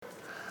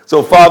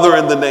So, Father,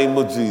 in the name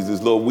of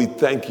Jesus, Lord, we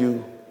thank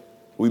you,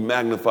 we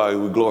magnify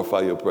you, we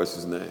glorify your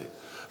precious name.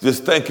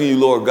 Just thanking you,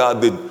 Lord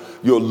God, that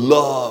your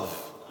love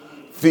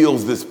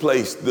fills this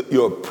place, that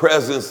your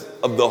presence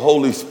of the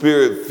Holy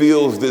Spirit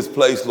fills this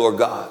place, Lord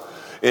God.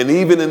 And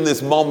even in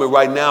this moment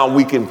right now,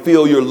 we can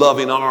feel your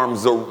loving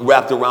arms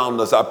wrapped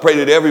around us. I pray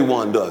that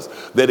everyone does,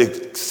 that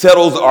it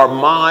settles our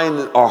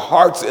mind, our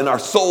hearts, and our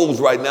souls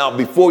right now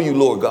before you,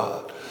 Lord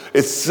God.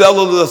 It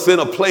settles us in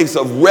a place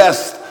of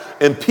rest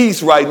and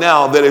peace right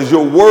now, that as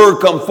your word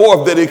come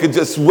forth, that it could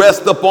just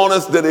rest upon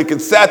us, that it can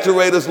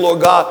saturate us,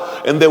 Lord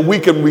God, and that we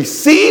can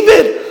receive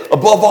it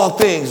above all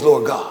things,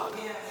 Lord God.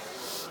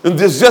 And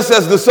just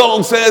as the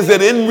song says,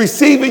 that in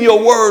receiving your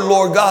word,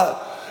 Lord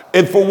God,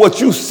 and for what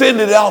you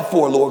send it out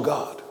for, Lord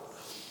God,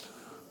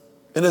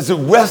 and as it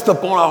rests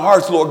upon our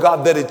hearts, Lord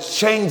God, that it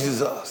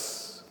changes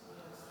us,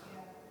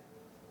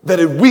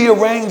 that it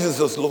rearranges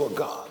us, Lord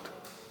God.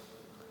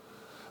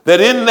 That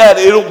in that,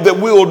 that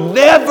we will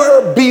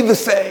never be the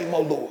same,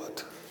 oh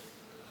Lord.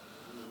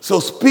 So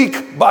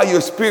speak by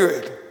your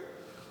Spirit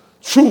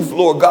truth,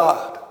 Lord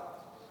God,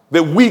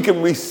 that we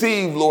can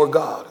receive, Lord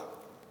God,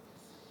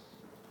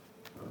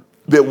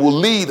 that will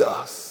lead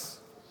us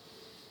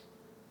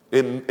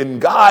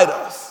and guide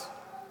us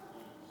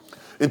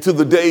into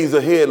the days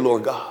ahead,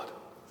 Lord God.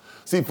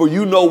 See, for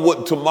you know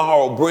what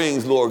tomorrow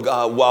brings, Lord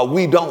God, while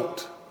we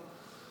don't.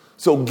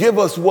 So give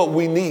us what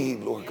we need,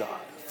 Lord God.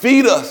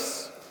 Feed us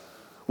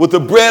with the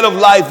bread of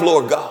life,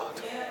 Lord God,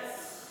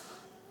 yes,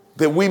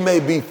 that we may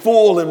be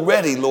full and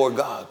ready, Lord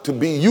God, to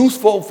be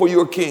useful for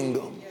your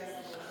kingdom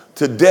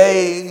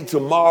today,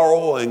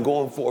 tomorrow, and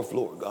going forth,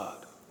 Lord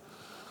God.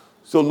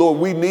 So, Lord,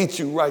 we need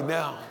you right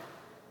now.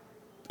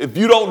 If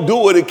you don't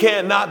do it, it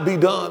cannot be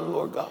done,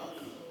 Lord God.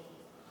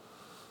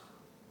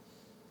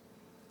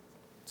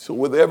 So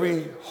with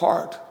every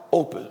heart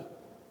open,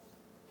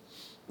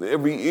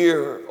 every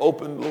ear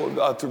open, Lord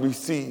God, to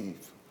receive,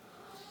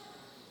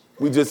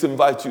 we just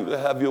invite you to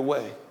have your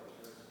way.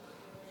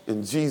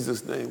 In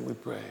Jesus' name we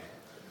pray.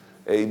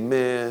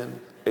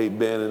 Amen,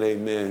 amen, and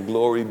amen.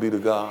 Glory be to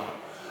God.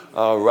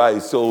 All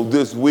right, so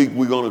this week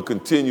we're going to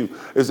continue.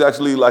 It's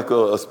actually like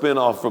a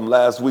spinoff from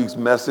last week's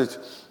message.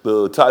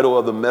 The title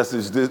of the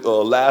message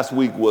last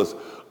week was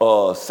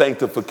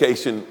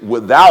Sanctification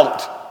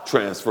Without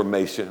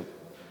Transformation.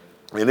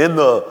 And in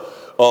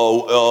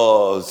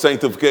the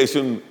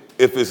sanctification,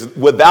 if it's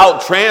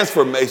without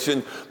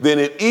transformation, then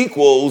it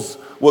equals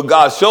what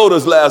God showed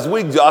us last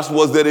week, Josh,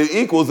 was that it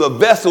equals a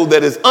vessel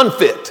that is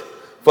unfit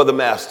for the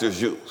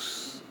master's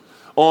use.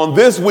 On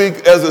this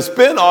week, as a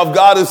spinoff,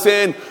 God is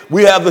saying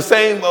we have the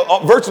same,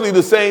 virtually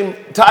the same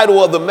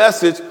title of the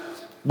message,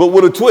 but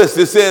with a twist.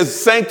 It says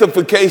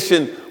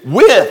sanctification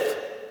with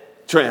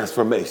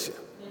transformation.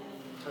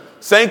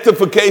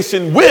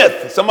 Sanctification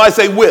with, somebody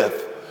say with.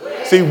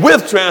 See,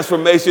 with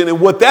transformation, and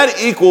what that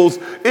equals,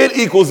 it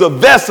equals a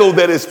vessel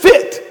that is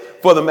fit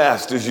for the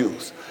master's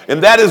use.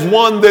 And that is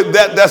one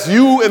that's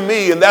you and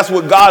me, and that's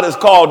what God has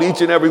called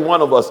each and every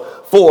one of us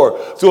for.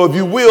 So if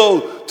you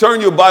will, turn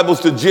your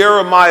Bibles to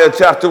Jeremiah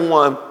chapter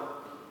 1.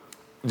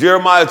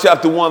 Jeremiah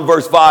chapter 1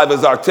 verse 5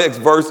 is our text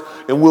verse,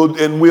 and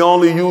we're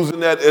only using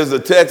that as a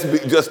text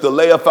just to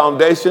lay a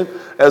foundation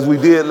as we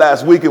did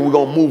last week, and we're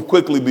going to move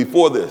quickly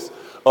before this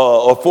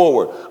or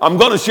forward. I'm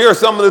going to share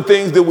some of the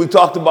things that we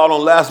talked about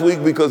on last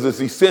week because it's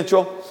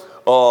essential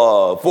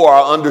for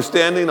our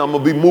understanding. I'm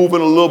going to be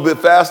moving a little bit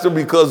faster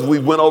because we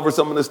went over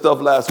some of this stuff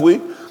last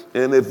week.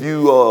 And if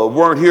you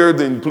weren't here,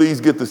 then please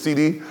get the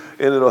CD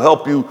and it'll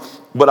help you.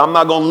 But I'm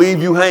not going to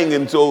leave you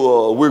hanging.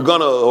 So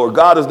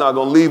God is not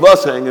going to leave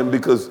us hanging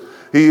because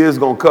he is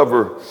going to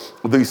cover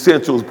the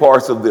essential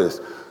parts of this.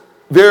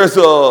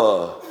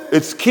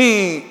 It's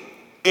key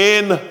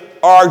in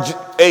our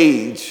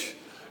age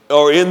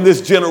or in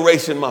this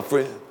generation, my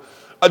friend.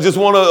 I just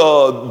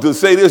want to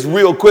say this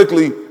real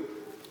quickly.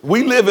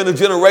 We live in a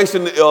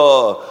generation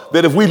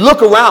that if we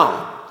look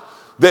around,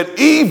 that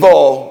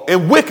evil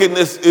and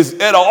wickedness is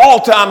at an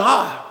all-time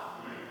high.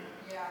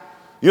 Yeah.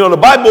 You know, the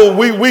Bible,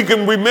 we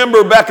can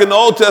remember back in the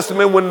Old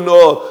Testament when,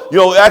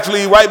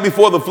 actually right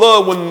before the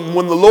flood,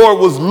 when the Lord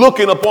was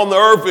looking upon the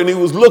earth and he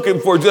was looking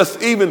for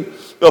just even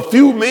a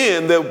few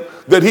men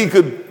that he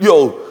could,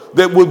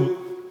 that would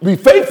be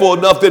faithful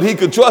enough that he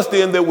could trust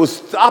in, that would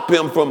stop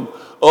him from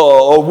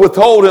or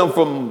withhold him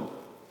from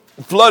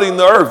flooding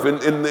the earth.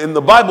 And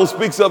the Bible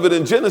speaks of it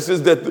in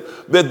Genesis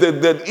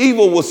that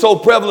evil was so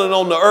prevalent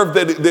on the earth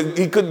that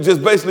he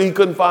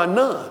couldn't find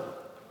none.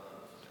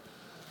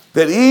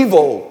 That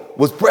evil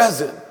was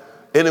present,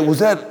 and it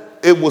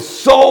was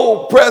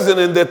so present,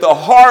 and that the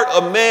heart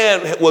of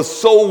man was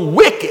so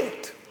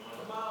wicked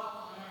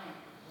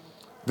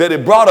that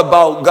it brought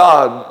about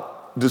God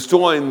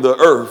destroying the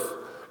earth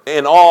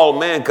and all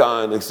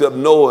mankind except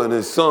Noah and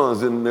his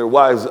sons and their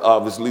wives,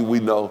 obviously we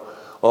know,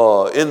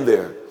 in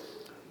there.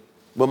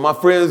 But my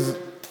friends,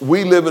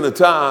 we live in a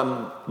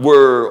time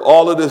where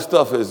all of this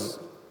stuff has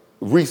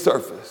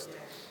resurfaced.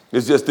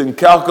 It's just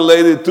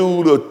incalculated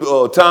through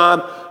the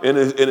time, and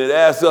it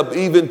adds up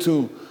even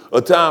to a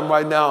time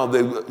right now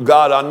that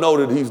God, I know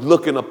that he's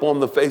looking upon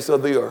the face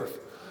of the earth.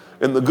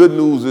 And the good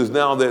news is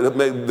now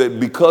that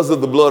because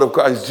of the blood of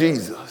Christ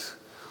Jesus,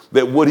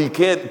 that what he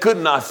could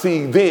not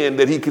see then,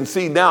 that he can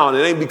see now. And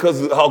it ain't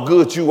because of how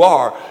good you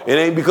are. It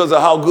ain't because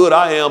of how good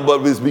I am,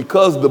 but it's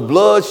because the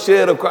blood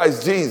shed of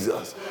Christ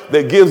Jesus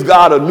that gives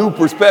God a new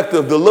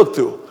perspective to look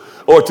to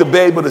or to be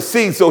able to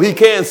see, so he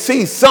can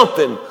see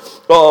something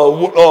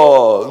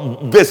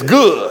that's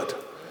good.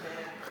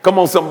 Come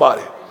on,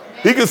 somebody.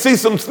 He can see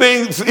some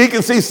things. He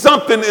can see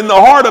something in the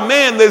heart of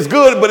man that's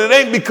good, but it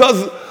ain't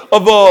because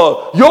of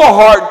your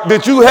heart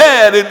that you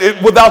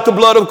had without the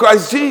blood of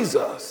Christ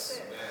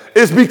Jesus.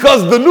 It's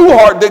because the new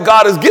heart that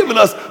God has given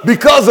us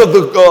because of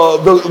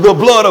the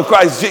blood of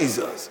Christ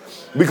Jesus.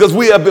 Because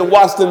we have been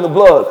washed in the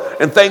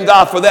blood. And thank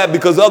God for that,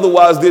 because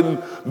otherwise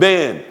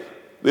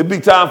it'd be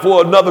time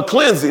for another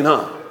cleansing,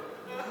 huh?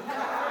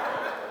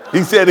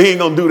 He said he ain't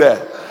going to do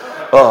that.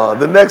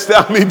 The next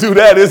time he do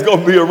that, it's going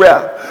to be a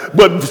wrap.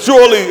 But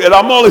surely, and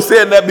I'm only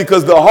saying that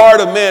because the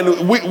heart of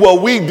man,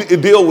 we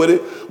deal with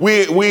it.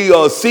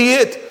 We see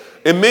it,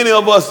 and many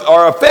of us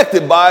are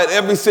affected by it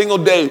every single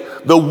day,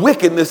 the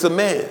wickedness of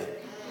man.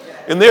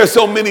 And there are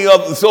so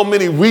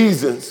many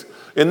reasons,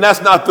 and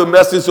that's not the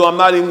message, so I'm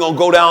not even going to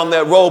go down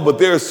that road, but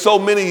there are so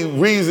many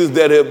reasons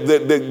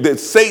that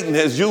Satan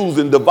has used,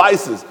 and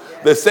devices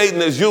that Satan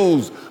has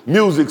used,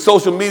 music,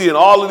 social media, and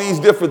all of these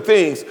different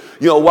things.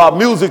 While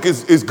music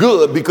is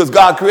good because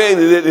God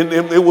created it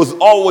and it was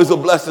always a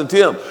blessing to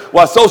him.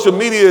 While social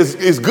media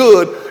is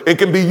good and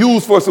can be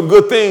used for some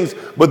good things,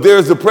 but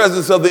there's the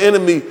presence of the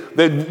enemy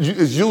that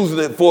is using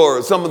it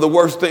for some of the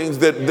worst things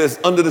that's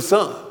under the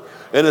sun.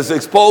 And it's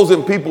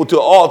exposing people to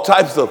all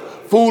types of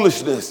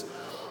foolishness.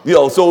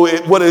 So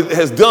what it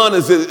has done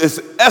is it's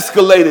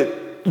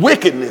escalated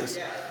wickedness.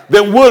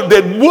 That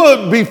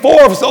would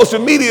before social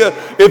media,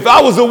 if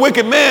I was a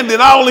wicked man, then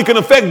I only can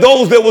affect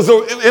those that was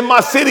in my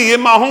city, in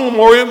my home,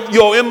 or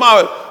in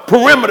my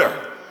perimeter.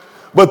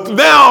 But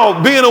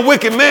now, being a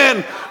wicked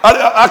man,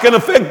 I can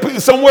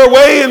affect somewhere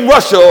way in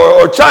Russia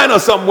or China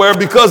somewhere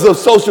because of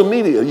social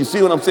media. You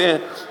see what I'm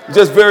saying?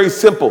 Just very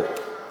simple.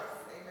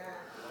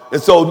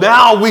 And so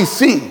now we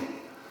see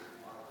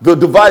the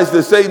device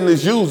that Satan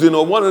is using,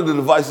 or one of the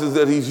devices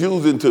that he's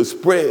using to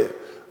spread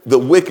the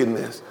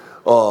wickedness.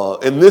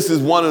 And this is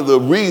one of the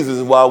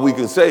reasons why we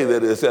can say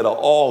that it's at an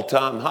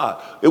all-time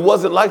high. It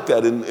wasn't like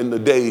that in the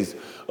days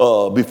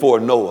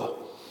before Noah.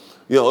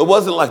 It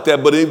wasn't like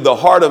that, but the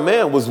heart of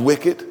man was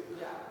wicked.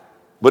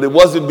 But it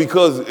wasn't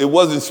because it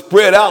wasn't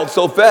spread out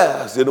so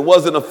fast, and it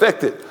wasn't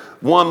affected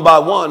one by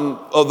one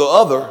of the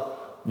other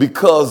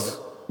because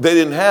they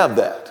didn't have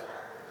that.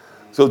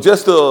 So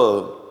just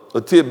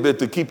a tidbit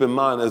to keep in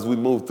mind as we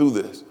move through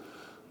this.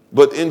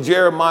 But in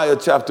Jeremiah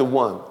chapter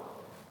 1,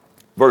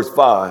 verse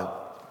 5,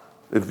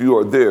 if you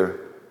are there,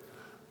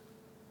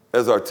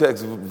 as our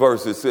text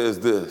verse, it says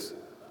this,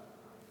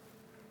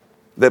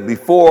 that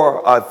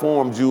before I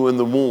formed you in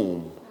the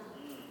womb,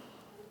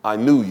 I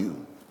knew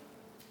you.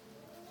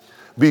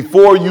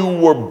 Before you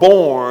were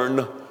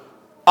born,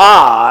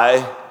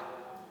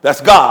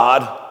 that's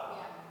God,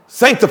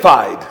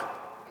 sanctified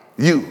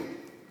you.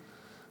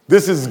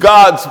 This is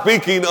God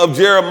speaking of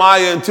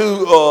Jeremiah and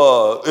through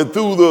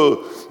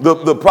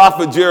the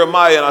prophet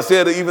Jeremiah. And I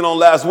said it even on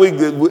last week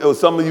that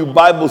some of you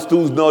Bible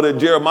students know that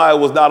Jeremiah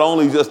was not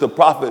only just a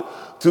prophet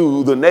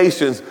to the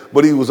nations,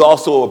 but he was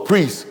also a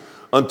priest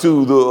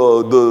unto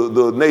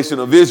the nation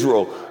of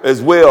Israel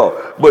as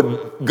well.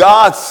 But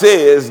God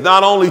says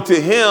not only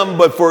to him,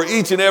 but for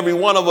each and every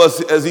one of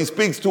us as he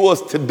speaks to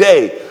us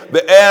today,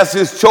 that as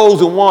his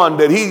chosen one,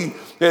 that he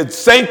had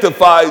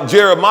sanctified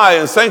Jeremiah.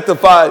 And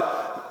sanctified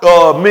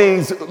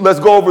means, let's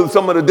go over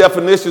some of the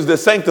definitions that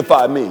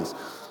sanctified means.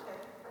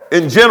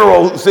 In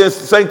general, since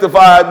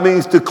sanctified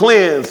means to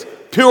cleanse,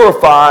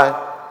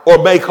 purify,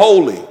 or make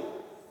holy.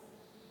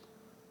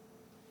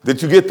 Did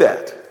you get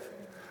that?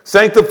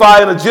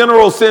 Sanctify in a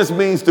general sense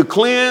means to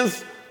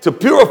cleanse, to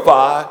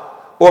purify,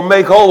 or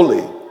make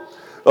holy.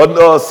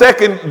 A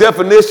second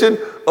definition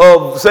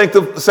of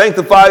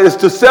sanctify is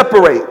to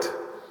separate,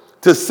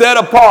 to set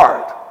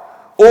apart,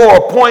 or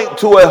appoint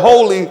to a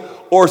holy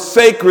or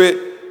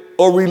sacred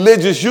or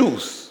religious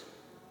use.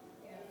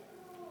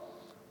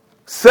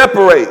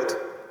 Separate,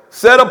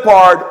 set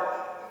apart,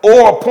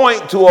 or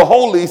appoint to a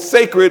holy,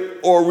 sacred,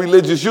 or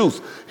religious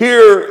use.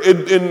 Here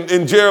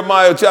in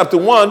Jeremiah chapter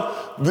 1,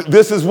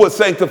 this is what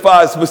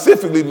sanctified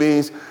specifically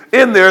means.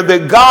 In there,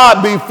 that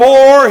God,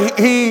 before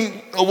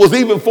he was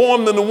even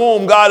formed in the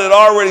womb, God had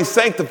already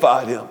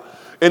sanctified him.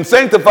 And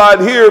sanctified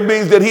here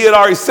means that he had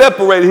already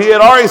separated. He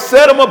had already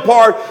set him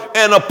apart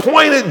and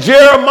appointed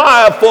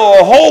Jeremiah for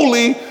a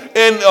holy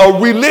and a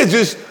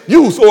religious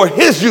use, or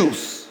his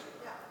use.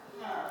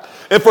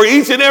 And for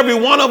each and every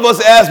one of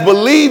us as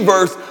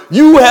believers,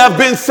 you have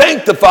been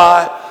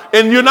sanctified,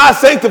 and you're not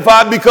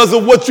sanctified because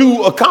of what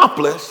you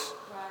accomplish.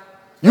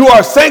 You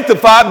are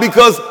sanctified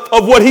because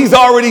of what he's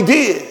already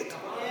did.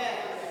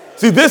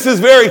 See, this is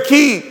very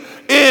key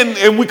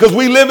because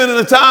we live in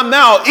a time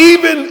now,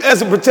 even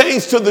as it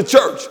pertains to the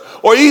church,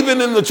 or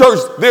even in the church,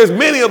 there's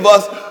many of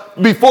us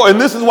and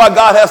this is why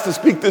God has to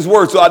speak this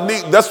word. So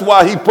that's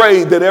why he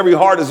prayed that every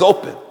heart is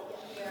open.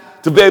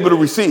 to be able to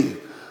receive.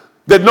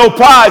 That no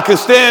pride can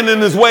stand in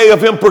his way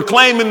of him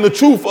proclaiming the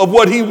truth of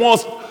what he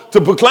wants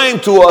to proclaim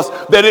to us.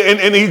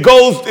 And he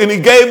goes and he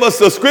gave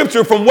us a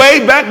scripture from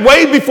way back,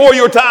 way before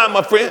your time,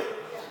 my friend.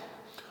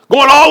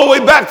 Going all the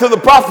way back to the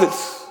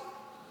prophets.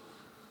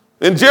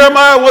 And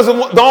Jeremiah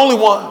wasn't the only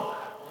one.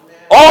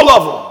 All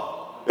of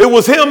them. It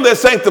was him that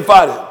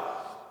sanctified him.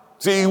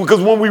 See, because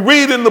when we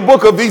read in the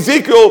book of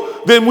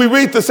Ezekiel, then we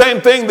read the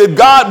same thing, that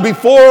God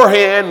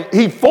beforehand,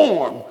 he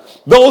formed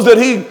those that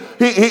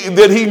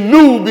he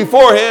knew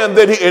beforehand,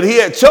 and he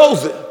had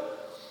chosen.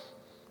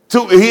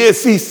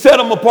 He set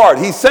them apart.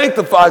 He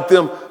sanctified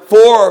them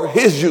for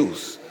his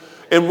use.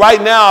 And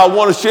right now, I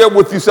want to share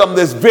with you something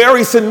that's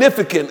very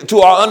significant to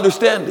our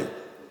understanding.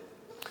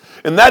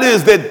 And that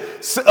is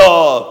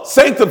that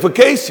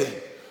sanctification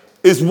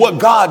is what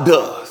God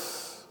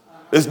does.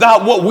 It's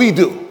not what we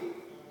do.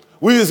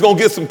 We're just going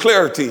to get some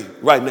clarity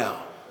right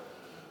now.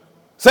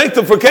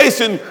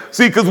 Sanctification,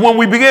 see, because when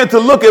we begin to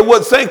look at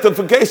what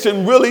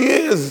sanctification really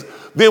is,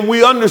 then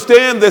we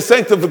understand that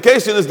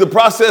sanctification is the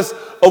process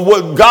of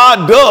what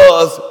God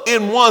does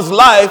in one's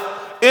life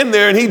in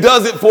there, and he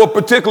does it for a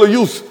particular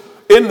use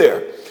in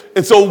there.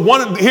 And so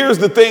here's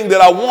the thing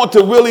that I want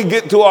to really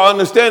get to our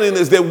understanding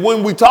is that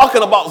when we're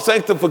talking about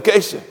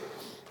sanctification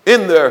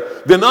in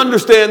there, then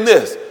understand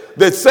this,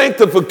 that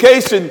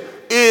sanctification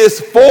is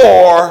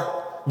for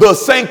the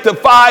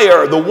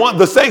sanctifier.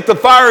 The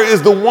sanctifier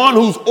is the one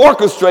who's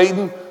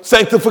orchestrating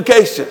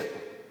sanctification.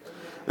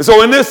 And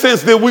so in this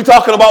sense, then we're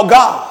talking about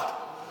God,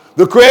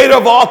 the creator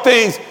of all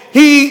things.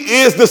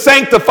 He is the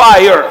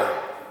sanctifier.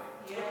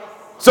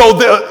 So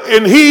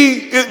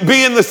he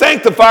being the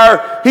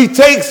sanctifier, he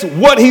takes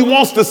what he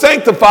wants to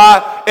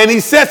sanctify and he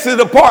sets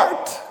it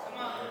apart.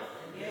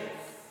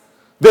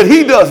 That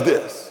he does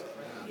this.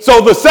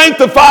 So the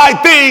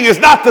sanctified thing is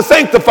not the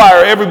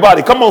sanctifier,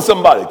 everybody. Come on,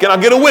 somebody. Can I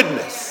get a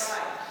witness?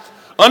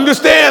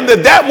 Understand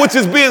that which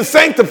is being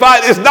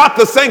sanctified is not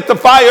the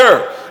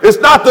sanctifier. It's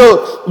not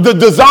the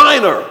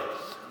designer.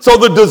 So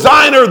the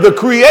designer, the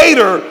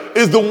creator,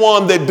 is the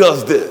one that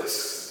does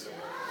this.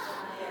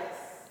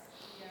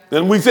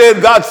 And we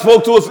said God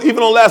spoke to us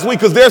even on last week,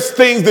 because there's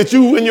things that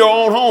you in your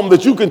own home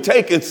that you can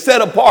take and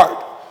set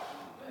apart.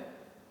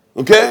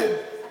 Okay?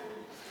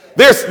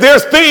 There's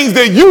things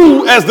that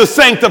you as the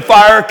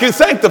sanctifier can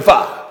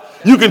sanctify.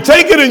 You can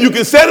take it and you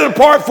can set it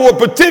apart for a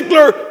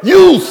particular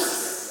use.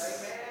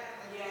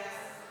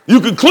 You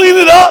can clean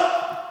it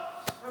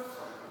up.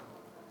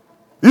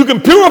 You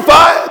can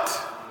purify it.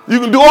 You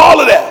can do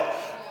all of that.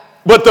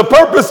 But the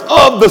purpose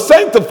of the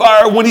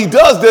sanctifier when he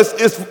does this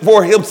is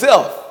for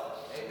himself.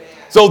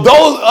 So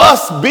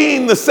us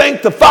being the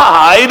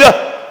sanctified,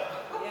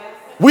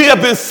 we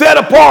have been set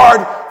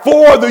apart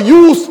for the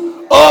use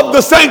of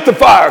the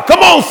sanctifier. Come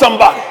on,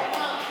 somebody.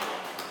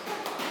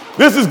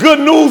 This is good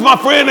news, my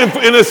friend,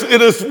 and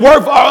it is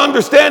worth our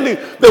understanding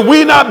that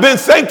we've not been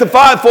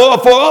sanctified for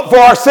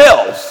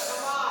ourselves,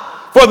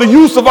 for the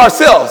use of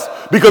ourselves,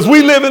 because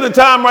we live in a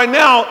time right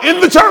now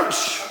in the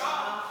church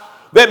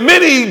that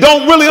many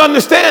don't really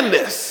understand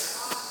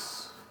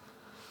this,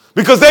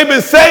 because they've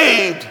been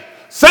saved,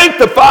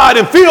 sanctified,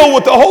 and filled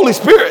with the Holy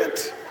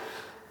Spirit.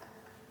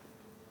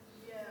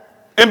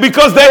 And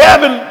because they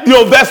haven't,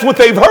 that's what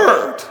they've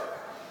heard.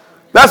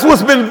 That's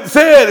what's been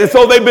said. And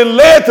so they've been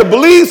led to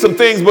believe some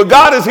things, but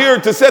God is here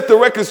to set the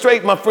record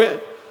straight, my friend.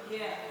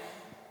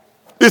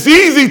 It's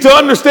easy to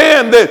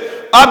understand that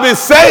I've been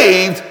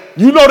saved.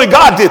 You know that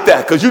God did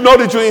that because you know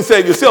that you ain't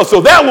saved yourself. So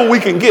that one we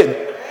can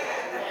get.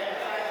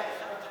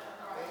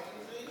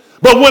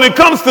 But when it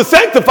comes to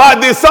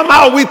sanctified, then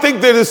somehow we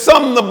think that there's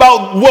something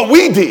about what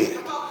we did.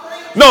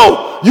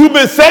 No, you've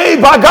been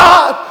saved by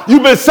God,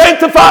 you've been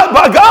sanctified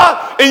by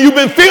God, and you've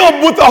been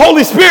filled with the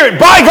Holy Spirit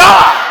by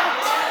God.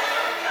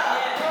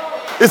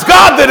 It's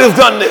God that has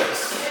done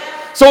this.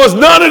 So it's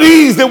none of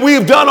these that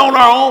we've done on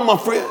our own, my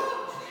friend.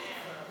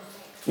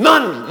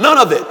 None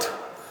of it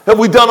have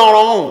we done on our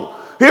own.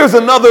 Here's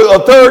a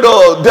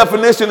third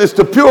definition is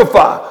to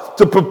purify,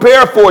 to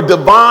prepare for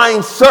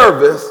divine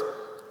service,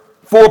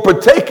 for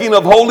partaking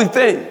of holy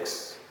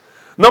things.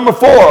 Number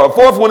four, a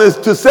fourth one is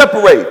to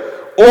separate,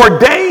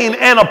 ordain,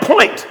 and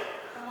appoint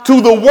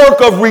to the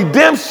work of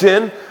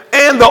redemption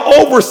and the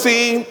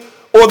overseeing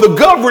or the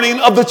governing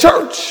of the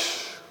church.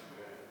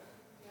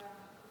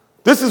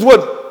 This is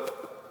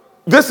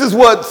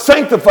what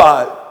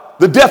sanctified,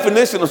 the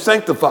definition of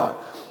sanctified.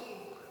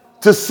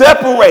 To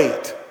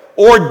separate,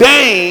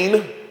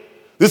 ordain,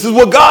 this is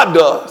what God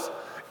does,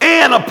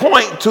 and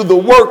appoint to the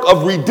work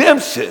of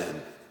redemption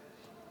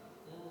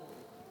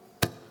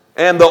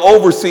and the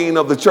overseeing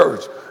of the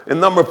church.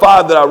 And number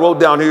 5 that I wrote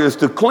down here is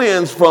to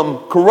cleanse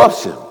from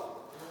corruption.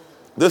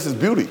 This is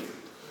beauty.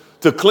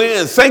 To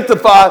cleanse,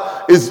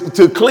 sanctify is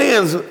to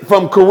cleanse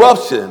from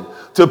corruption,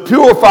 to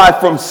purify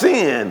from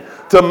sin,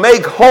 to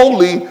make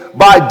holy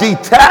by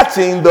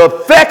detaching the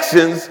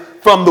affections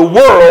from the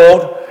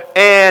world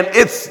and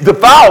its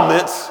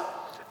defilements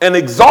and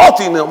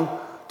exalting them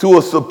to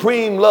a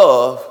supreme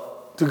love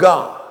to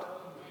God.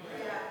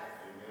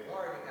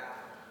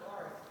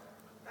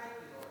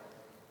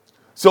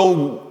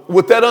 So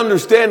with that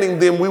understanding,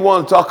 then we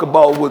want to talk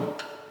about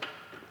what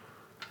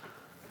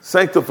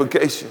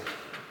sanctification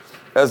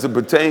as it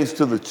pertains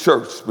to the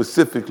church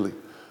specifically.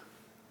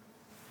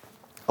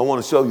 I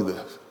want to show you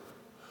this.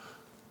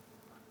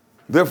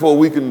 Therefore,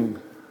 we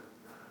can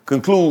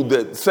conclude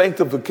that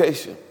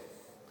sanctification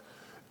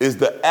is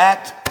the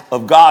act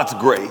of God's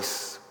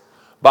grace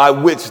by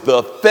which the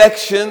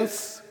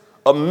affections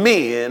of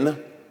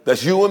men,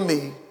 that's you and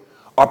me,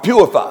 are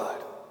purified.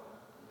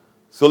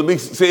 So let me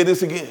say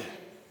this again.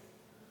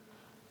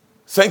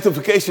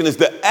 Sanctification is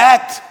the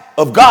act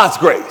of God's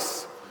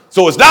grace.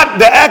 So it's not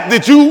the act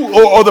that you,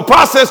 or the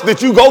process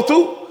that you go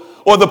through,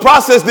 or the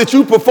process that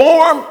you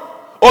perform,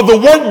 or the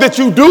work that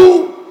you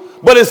do,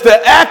 but it's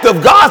the act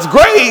of God's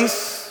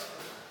grace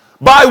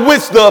by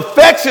which the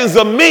affections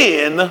of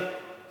men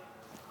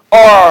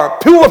are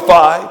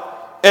purified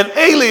and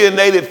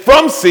alienated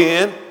from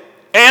sin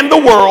and the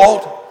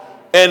world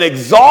and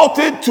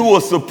exalted to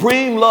a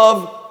supreme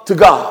love to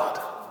God.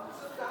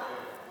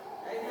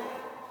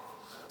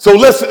 So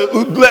let's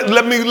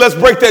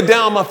break that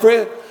down, my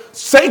friend.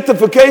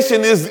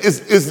 Sanctification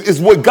is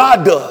what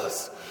God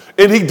does,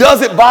 and he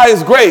does it by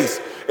his grace.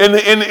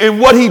 And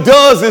what he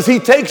does is he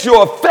takes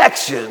your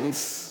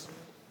affections,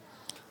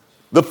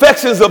 the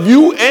affections of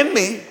you and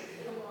me.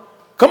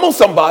 Come on,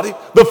 somebody.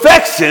 The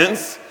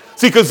affections.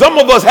 See, because some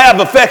of us have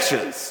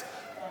affections.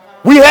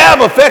 We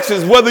have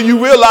affections, whether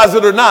you realize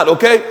it or not,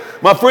 okay?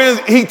 My friends,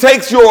 he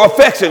takes your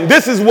affection.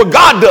 This is what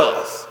God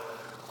does.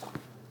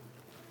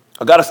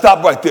 I got to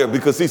stop right there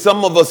because, see,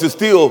 some of us is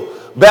still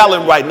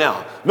battling right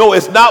now. No,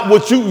 it's not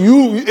what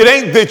it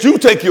ain't that you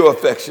take your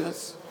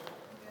affections,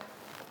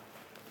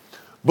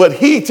 but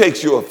he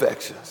takes your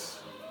affections.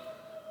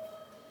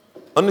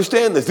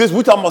 Understand this.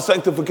 We're talking about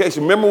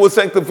sanctification. Remember what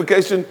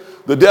sanctification,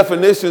 the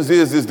definitions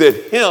is that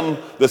him,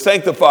 the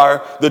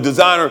sanctifier, the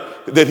designer,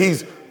 that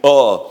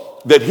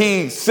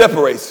he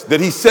separates, that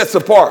he sets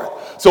apart.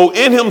 So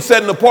in him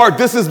setting apart,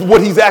 this is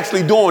what he's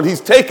actually doing.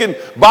 He's taken,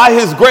 by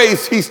his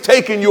grace, he's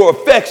taken your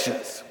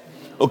affections.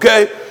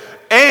 Okay?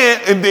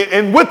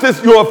 And with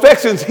this, your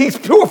affections, he's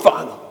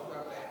purifying them.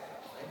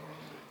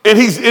 And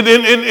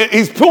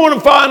he's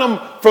purifying them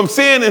from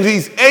sin, and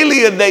he's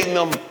alienating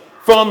them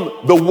from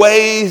the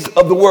ways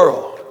of the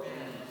world.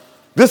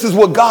 This is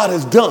what God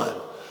has done.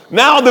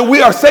 Now that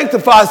we are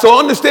sanctified, so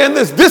understand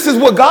this. This is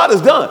what God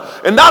has done.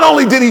 And not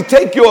only did he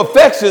take your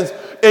affections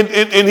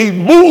and he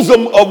moves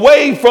them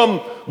away from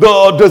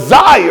the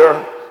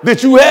desire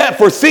that you had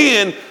for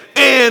sin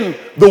and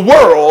the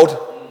world.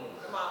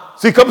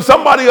 See,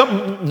 somebody,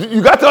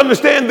 you got to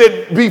understand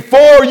that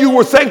before you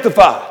were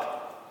sanctified,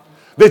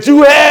 that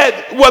you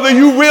had, whether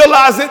you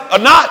realize it or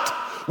not,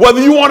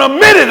 whether you want to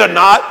admit it or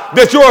not,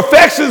 that your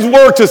affections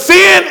were to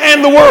sin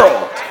and the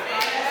world.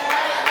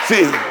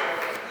 See,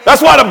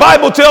 that's why the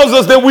Bible tells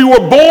us that we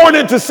were born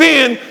into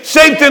sin,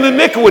 shaped in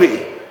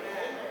iniquity.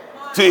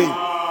 See,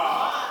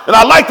 and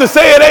I like to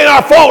say it ain't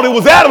our fault. It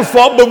was Adam's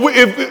fault, but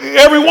if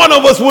every one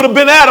of us would have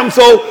been Adam,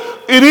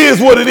 so it is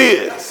what it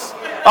is.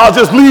 I'll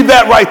just leave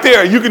that right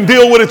there. You can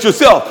deal with it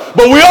yourself.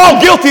 But we're all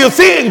guilty of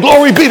sin.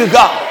 Glory be to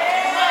God.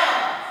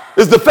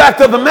 Is the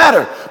fact of the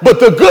matter. But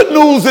the good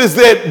news is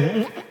that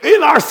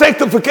in our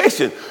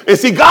sanctification, and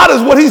see, God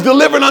is what he's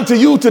delivering unto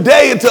you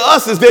today and to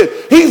us, is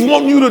that he's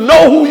wanting you to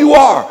know who you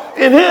are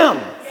in him.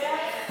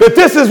 That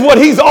this is what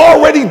he's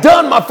already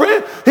done, my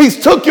friend.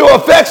 He's took your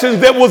affections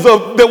that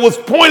was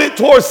pointed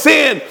towards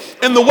sin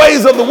and the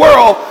ways of the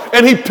world,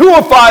 and he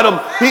purified them,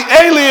 he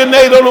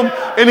alienated them,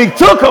 and he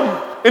took them,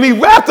 and he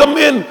wrapped them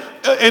in,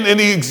 and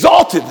he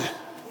exalted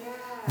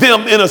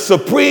them in a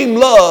supreme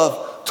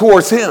love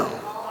towards him.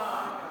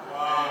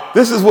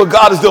 This is what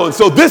God is doing.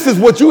 So this is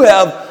what you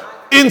have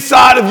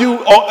inside of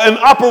you and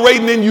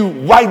operating in you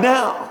right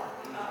now.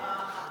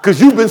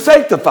 Because you've been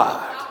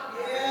sanctified.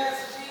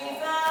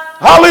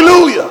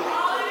 Hallelujah.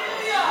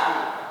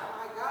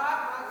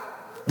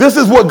 This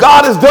is what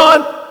God has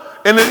done.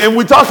 And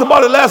we talked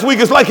about it last week.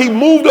 It's like he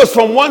moved us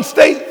from one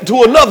state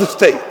to another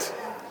state.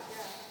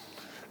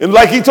 And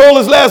like he told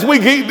us last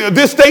week,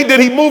 this state that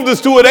he moved us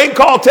to, it ain't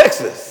called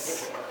Texas.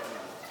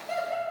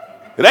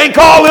 It ain't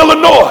called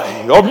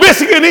Illinois or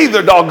Michigan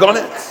either, doggone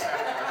it.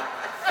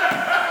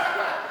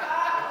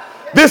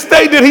 This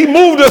state that he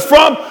moved us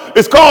from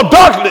is called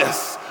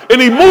darkness. And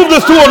he moved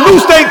us to a new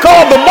state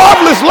called the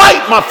marvelous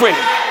light, my friend.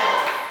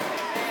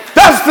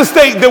 That's the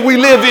state that we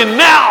live in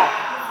now.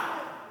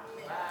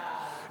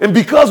 And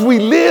because we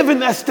live in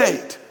that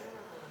state,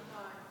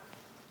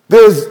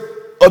 there's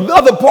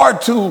another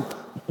part to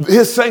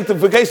his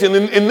sanctification.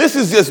 And this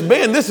is just,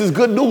 man, this is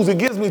good news. It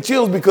gives me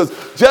chills because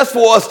just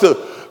for us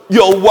to,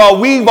 while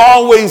we've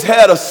always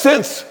had a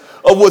sense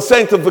of what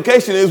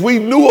sanctification is, we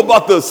knew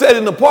about the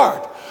setting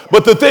apart.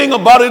 But the thing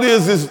about it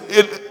is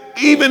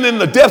even in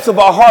the depths of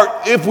our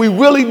heart, if we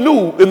really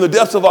knew in the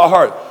depths of our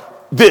heart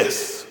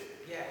this,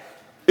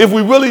 if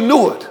we really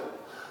knew it,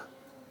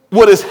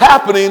 what is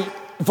happening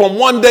from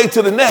one day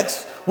to the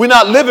next, we're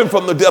not living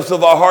from the depths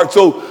of our heart.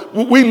 So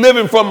we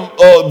living from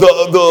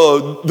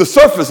the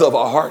surface of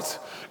our hearts.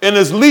 And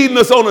it's leading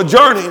us on a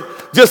journey,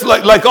 just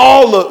like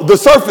all the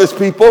surface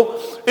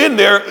people. in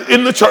there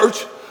in the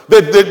church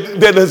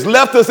that has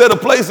left us at a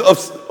place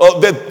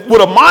that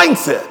with a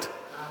mindset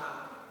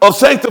of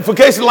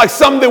sanctification, like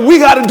something that we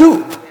got to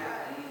do.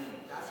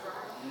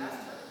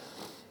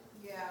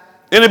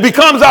 And it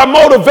becomes our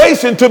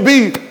motivation to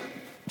be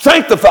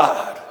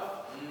sanctified.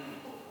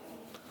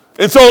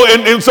 And so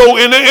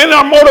in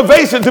our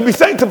motivation to be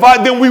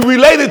sanctified, then we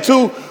relate it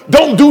to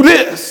don't do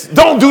this,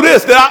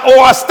 or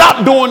I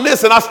stop doing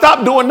this and I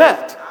stop doing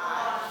that.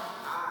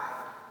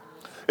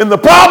 And the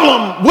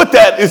problem with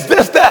that is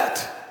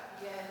that.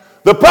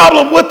 The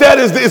problem with that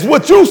is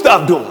what you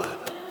stop doing.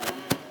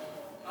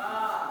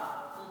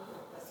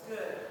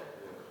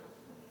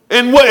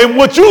 And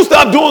what you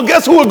stop doing,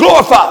 guess who it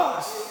glorifies?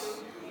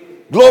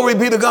 Glory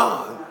be to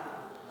God.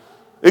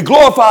 It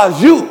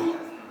glorifies you.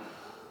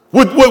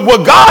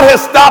 What God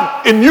has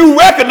stopped and you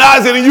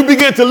recognize it and you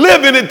begin to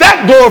live in it,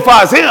 that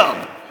glorifies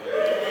him.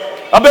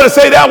 I better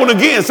say that one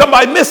again.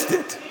 Somebody missed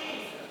it.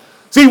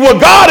 See,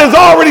 what God has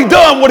already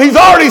done, what he's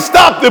already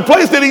stopped, the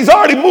place that he's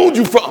already moved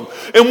you from.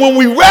 And when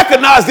we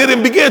recognize it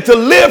and begin to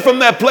live from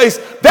that place,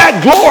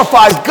 that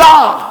glorifies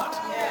God.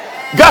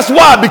 Guess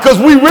why? Because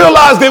we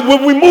realized that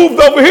when we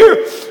moved over here,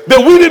 that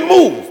we didn't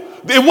move.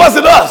 It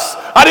wasn't us.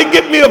 I didn't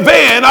get me a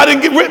van. I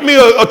didn't rent me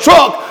a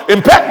truck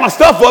and pack my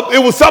stuff up. It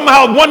was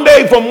somehow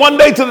from one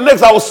day to the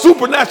next, I was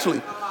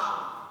supernaturally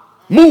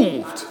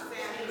moved.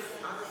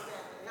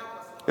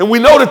 And we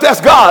know that that's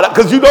God,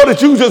 because you know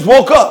that you just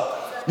woke up,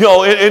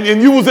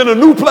 and you was in a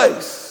new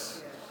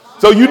place.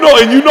 So you know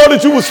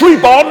that you was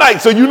asleep all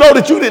night. So you know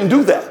that you didn't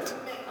do that.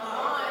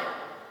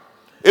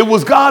 It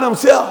was God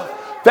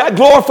himself. That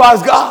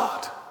glorifies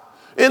God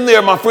in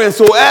there, my friends.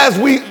 So as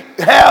we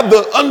have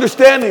the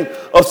understanding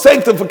of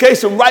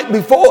sanctification right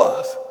before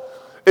us,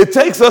 it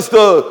takes us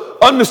to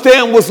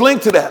understand what's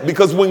linked to that.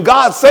 Because when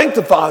God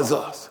sanctifies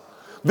us,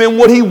 then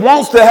what he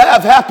wants to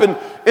have happen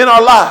in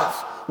our lives,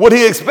 what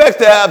he expects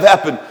to have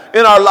happen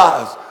in our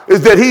lives,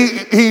 is that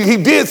he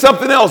did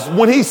something else.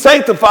 When he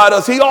sanctified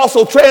us, he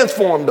also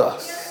transformed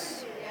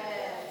us.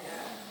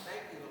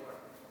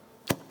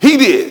 He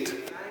did.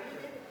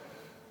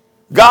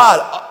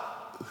 God,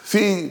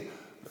 see,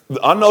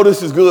 I know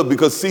this is good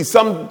because, see,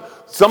 some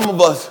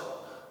of us,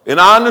 and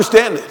I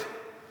understand it.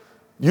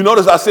 You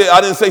notice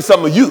I didn't say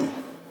some of you.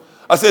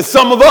 I said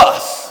some of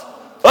us.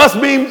 Us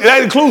mean,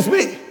 that includes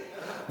me.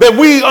 That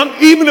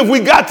even if we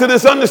got to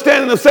this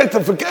understanding of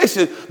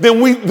sanctification,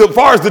 then as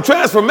far as the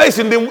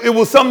transformation, then it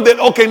was something that,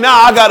 okay,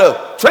 now I got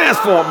to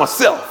transform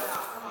myself.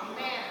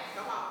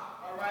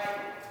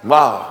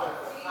 Wow.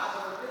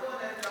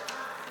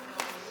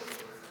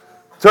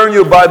 Turn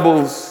your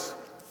Bibles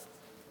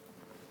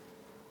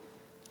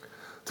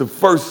to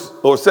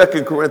 1st or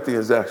 2nd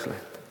Corinthians, actually.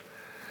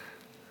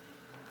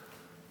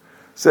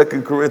 2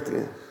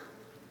 Corinthians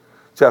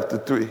chapter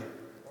 3.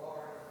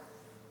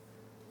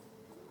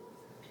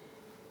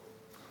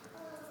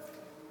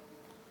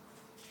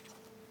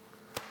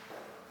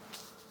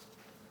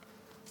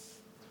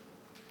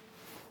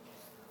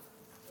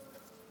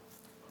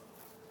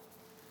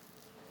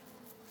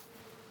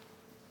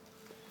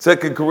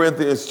 Second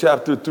Corinthians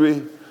chapter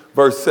 3,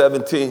 verse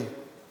 17.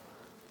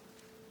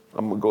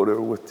 I'm going to go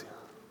there with you.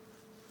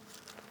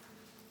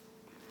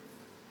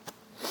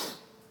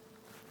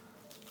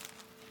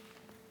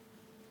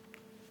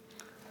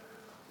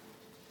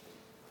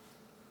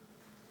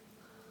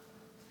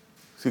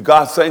 See,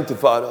 God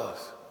sanctified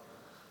us,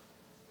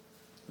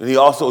 and he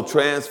also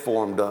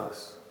transformed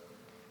us.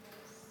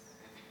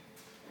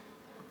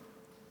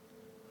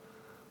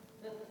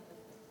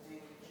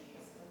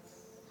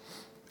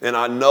 And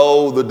I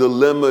know the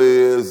dilemma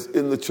is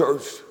in the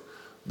church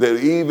that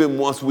even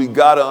once we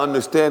got an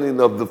understanding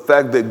of the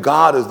fact that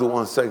God is the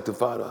one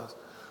sanctified us,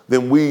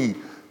 then we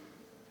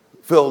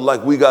feel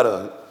like we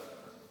gotta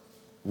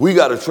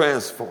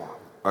transform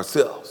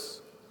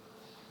ourselves.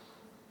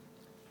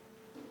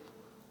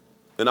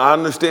 And I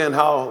understand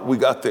how we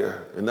got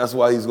there, and that's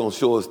why he's going to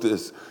show us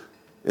this.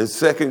 In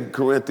 2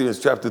 Corinthians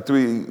chapter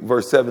 3,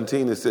 verse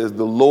 17, it says,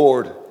 the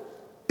Lord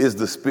is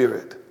the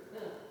Spirit.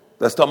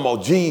 That's talking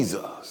about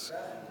Jesus.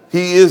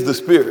 He is the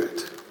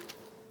Spirit.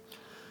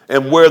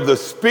 And where the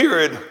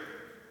Spirit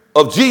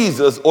of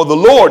Jesus or the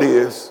Lord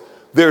is,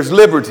 there's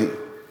liberty.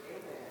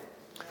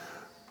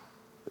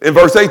 In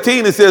verse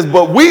 18, it says,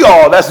 but we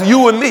all, that's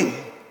you and me,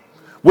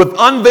 with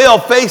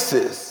unveiled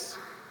faces,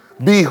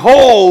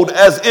 behold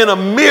as in a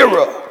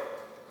mirror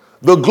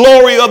the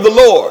glory of the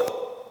Lord.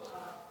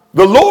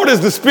 The Lord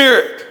is the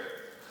Spirit.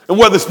 And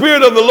where the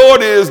Spirit of the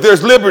Lord is,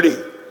 there's liberty.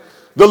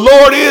 The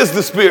Lord is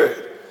the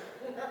Spirit.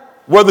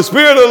 Where the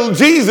Spirit of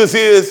Jesus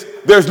is,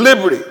 there's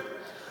liberty.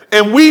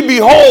 And we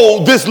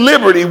behold this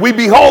liberty. We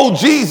behold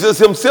Jesus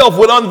himself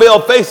with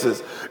unveiled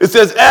faces. It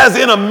says, as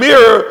in a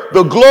mirror,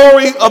 the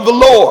glory of the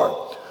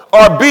Lord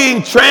are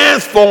being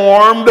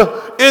transformed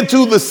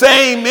into the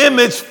same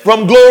image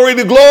from glory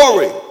to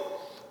glory.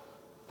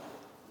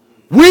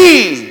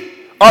 We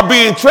are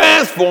being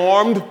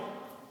transformed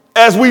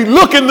as we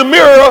look in the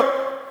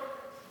mirror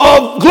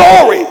of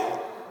glory.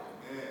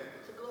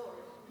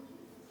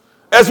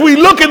 As we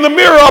look in the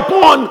mirror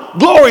upon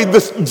glory,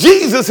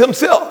 Jesus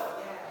himself.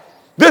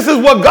 This is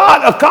what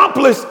God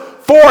accomplished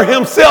for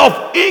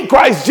himself in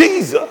Christ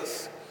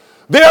Jesus.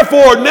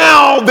 Therefore,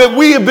 now that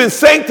we have been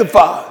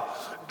sanctified,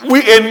 and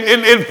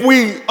if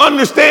we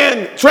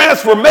understand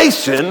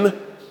transformation,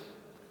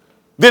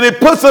 then it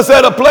puts us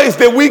at a place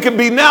that we can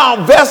be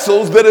now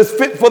vessels that is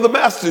fit for the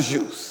master's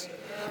use.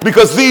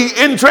 Because see,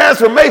 in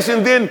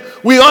transformation, then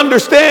we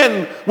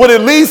understand what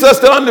it leads us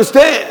to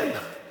understand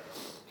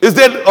is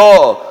that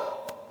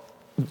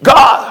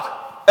God,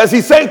 as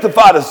he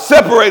sanctified us,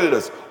 separated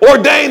us,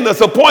 ordained us,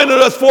 appointed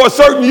us for a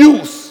certain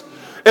use.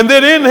 And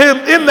then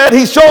in that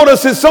he showed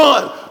us his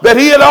son that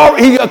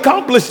he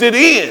accomplished it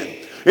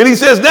in. And he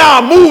says, now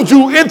I moved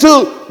you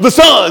into the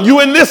son. You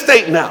in this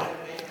state now.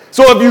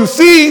 So if you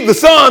see the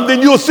son,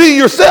 then you'll see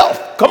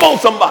yourself. Come on,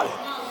 somebody.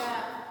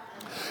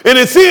 And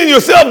in seeing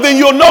yourself, then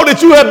you'll know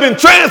that you have been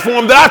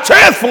transformed, that I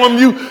transformed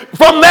you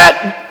from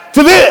that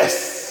to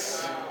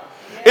this.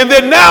 And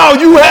then now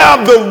you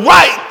have the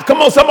right,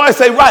 come on, somebody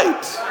say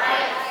right,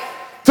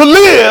 to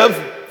live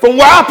from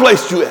where I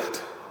placed you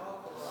at.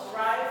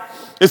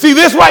 And see,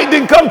 this right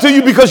didn't come to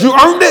you because you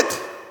earned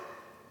it.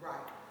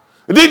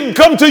 It didn't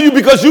come to you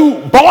because you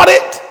bought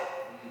it.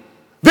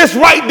 This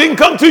right didn't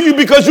come to you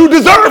because you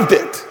deserved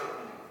it.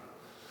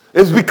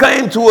 It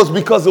became to us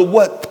because of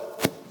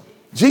what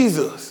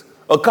Jesus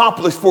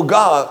accomplished for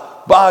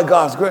God by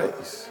God's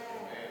grace.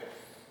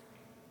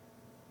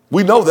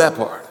 We know that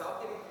part.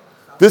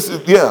 This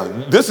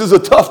is a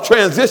tough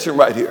transition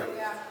right here.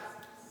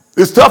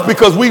 It's tough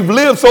because we've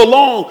lived so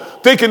long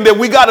thinking that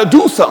we got to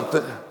do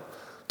something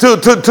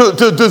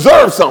to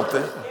deserve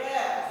something,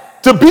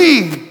 to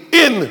be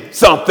in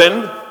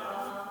something.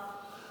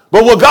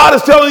 But what God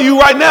is telling you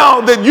right now,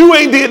 that you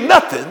ain't did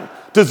nothing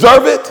to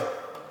deserve it,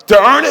 to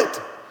earn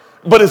it,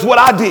 but it's what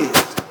I did.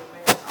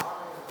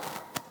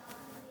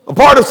 A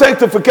part of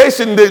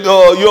sanctification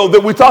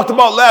that we talked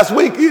about last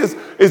week is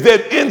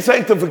that in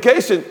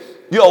sanctification,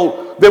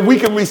 that we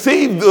can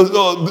receive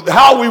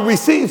how we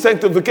receive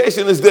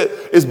sanctification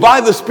is by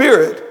the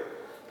Spirit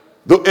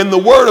in the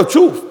word of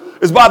truth.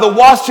 It's by the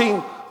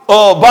washing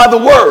by the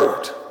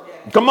word.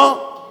 Come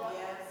on.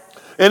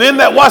 And in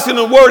that washing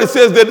of the word, it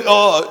says that,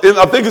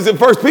 I think it's in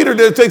 1 Peter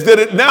that it takes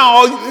that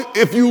now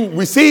if you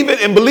receive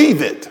it and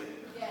believe it.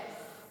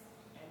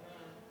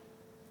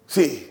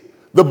 See,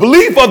 the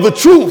belief of the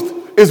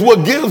truth is what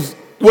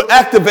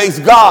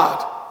activates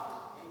God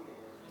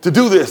to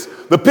do this.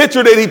 The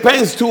picture that he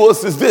paints to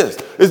us is this.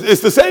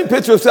 It's the same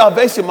picture of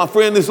salvation, my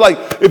friend. It's like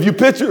if you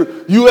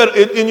picture you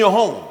in your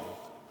home.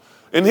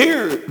 And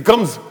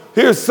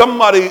here's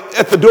somebody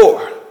at the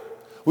door.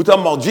 We're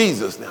talking about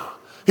Jesus now.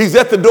 He's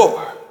at the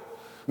door.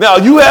 Now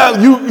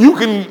you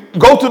can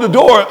go to the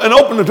door and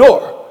open the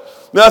door.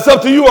 Now it's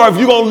up to you, or if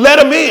you're going to let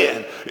him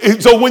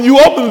in. So when you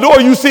open the door,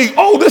 you see,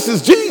 oh, this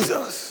is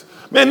Jesus.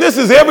 Man, this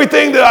is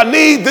everything that I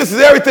need. This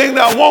is everything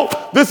that I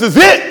want. This is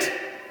it.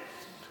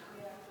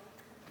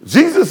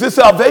 Jesus is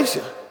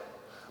salvation.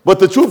 But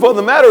the truth of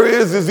the matter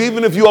is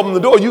even if you open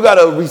the door, you got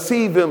to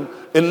receive him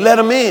and let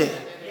him in.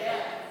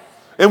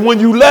 And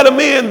when you let him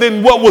in,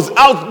 then what was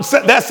out,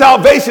 that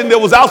salvation that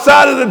was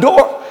outside of the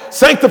door,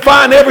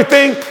 sanctifying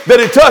everything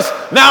that it touched,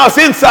 now it's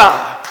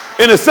inside.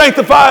 And it's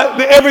sanctified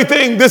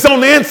everything that's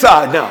on the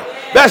inside now.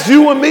 That's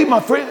you and me,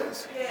 my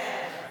friends.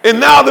 And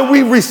now that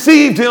we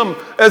received him,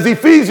 as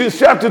Ephesians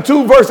chapter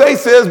 2, verse 8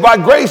 says, by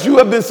grace you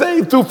have been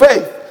saved through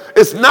faith.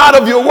 It's not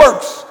of your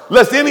works,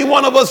 lest any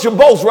one of us should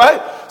boast,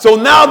 right? So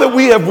now that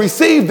we have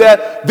received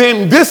that,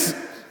 then this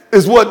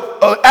is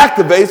what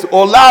activates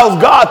or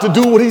allows God to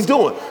do what he's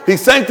doing. He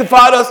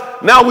sanctified us.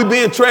 Now we're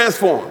being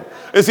transformed.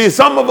 And see,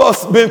 some of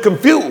us have been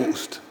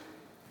confused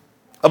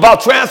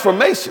about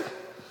transformation.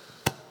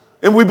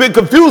 And we've been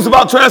confused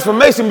about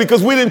transformation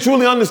because we didn't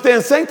truly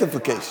understand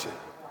sanctification.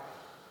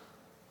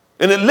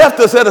 And it left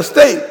us at a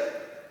state,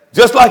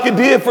 just like it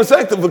did for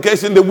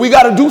sanctification, that we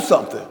got to do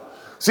something.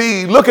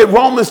 See, look at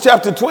Romans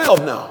chapter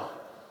 12 now.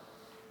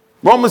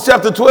 Romans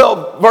chapter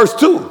 12, verse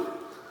 2.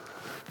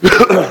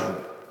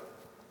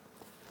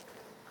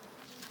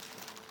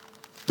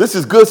 This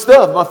is good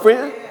stuff, my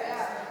friend.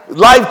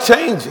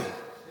 Life-changing.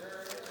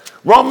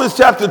 Romans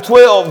chapter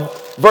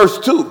 12, verse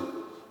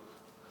 2.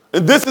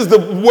 And this is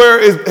where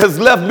it has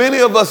left many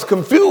of us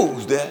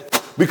confused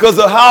at because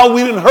of how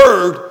we didn't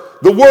heard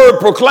the word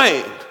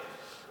proclaimed.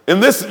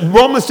 And this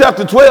Romans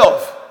chapter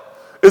 12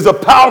 is a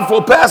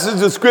powerful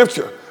passage of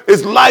scripture.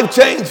 It's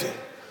life-changing.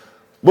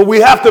 But we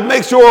have to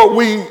make sure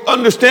we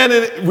understand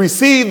and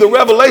receive the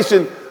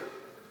revelation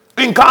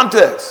in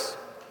context.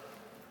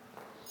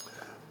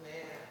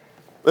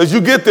 As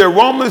you get there,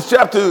 Romans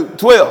chapter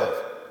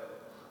 12.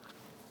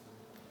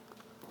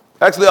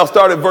 Actually, I'll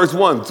start at verse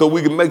 1 so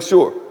we can make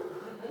sure.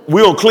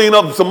 We'll clean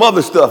up some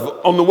other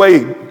stuff on the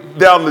way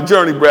down the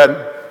journey,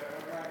 Brad.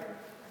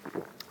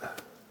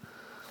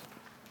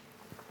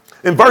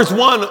 In verse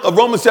 1 of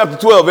Romans chapter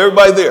 12,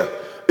 everybody there,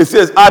 it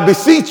says, I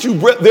beseech you,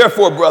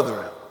 therefore,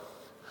 brethren,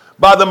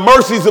 by the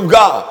mercies of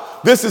God.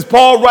 This is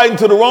Paul writing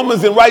to the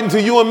Romans and writing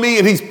to you and me,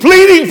 and he's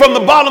pleading from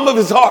the bottom of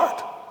his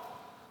heart.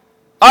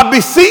 I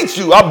beseech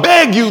you, I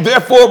beg you,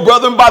 therefore,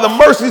 brethren, by the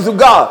mercies of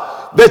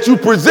God, that you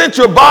present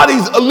your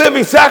bodies a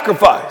living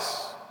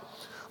sacrifice,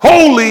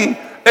 holy,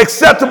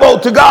 acceptable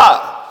to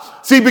God.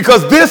 See,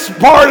 because this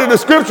part of the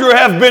scripture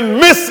has been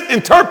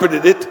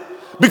misinterpreted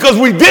because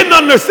we didn't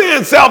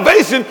understand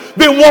salvation,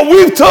 then what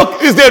we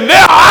took is that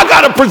now I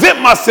got to present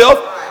myself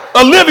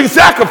a living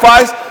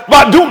sacrifice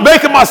by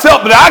making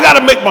myself, that I got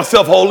to make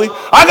myself holy.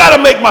 I got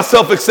to make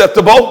myself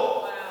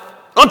acceptable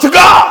unto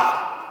God.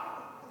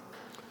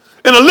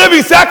 And a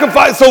living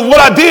sacrifice, so what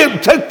I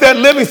did, take that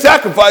living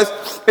sacrifice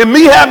and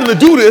me having to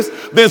do this,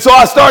 then so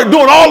I started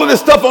doing all of this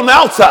stuff on the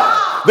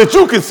outside that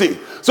you can see.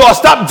 So I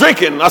stopped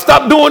drinking, I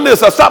stopped doing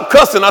this, I stopped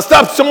cussing, I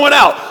stopped showing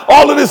out,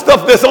 all of this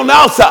stuff that's on the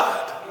outside.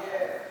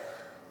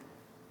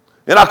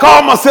 And I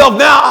call myself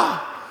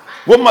now,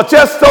 with my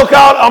chest stuck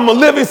out, I'm a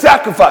living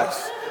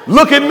sacrifice.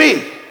 Look at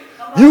me.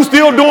 You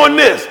still doing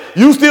this,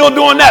 you still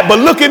doing that, but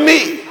look at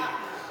me.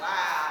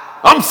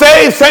 I'm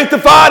saved,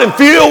 sanctified, and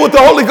filled with the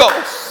Holy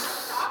Ghost.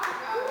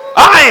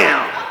 I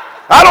am.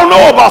 I don't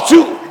know about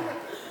you.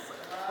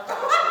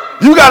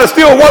 You got to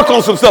still work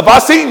on some stuff. I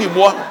seen you,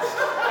 boy.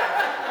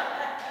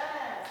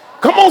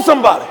 Come on,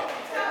 somebody.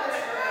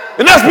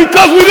 And that's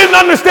because we didn't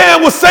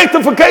understand what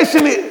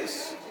sanctification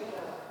is.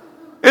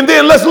 And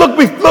then let's look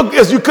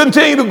as you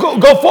continue to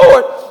go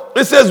forward.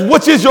 It says,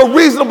 which is your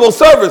reasonable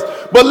service.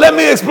 But let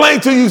me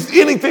explain to you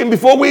anything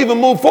before we even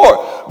move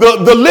forward.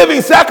 The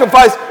living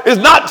sacrifice is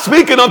not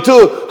speaking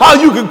unto how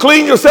you can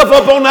clean yourself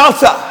up on the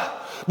outside.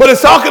 But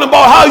it's talking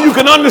about how you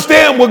can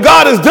understand what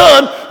God has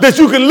done, that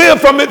you can live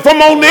from it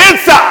from on the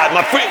inside,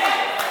 my friend.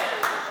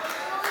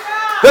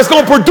 That's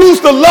going to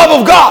produce the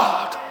love of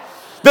God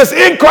that's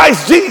in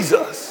Christ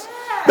Jesus.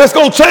 That's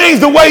going to change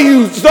the way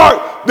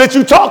that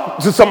you talk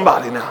to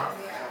somebody now.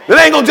 It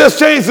ain't going to just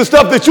change the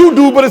stuff that you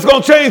do, but it's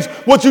going to change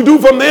what you do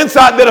from the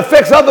inside that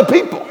affects other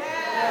people.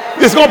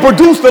 It's going to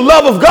produce the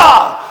love of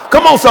God.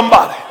 Come on,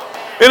 somebody.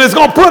 And it's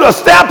going to put a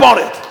stamp on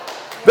it.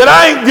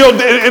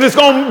 And it's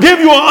going to give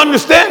you an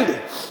understanding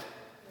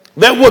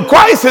that what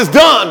Christ has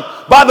done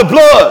by the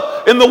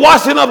blood and the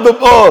washing of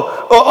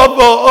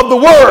the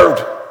word,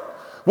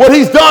 what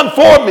he's done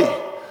for me,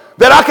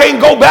 that I can't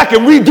go back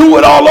and redo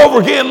it all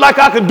over again like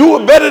I could do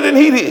it better than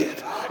he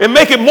did and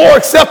make it more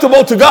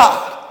acceptable to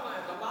God.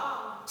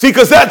 See,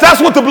 because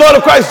that's what the blood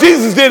of Christ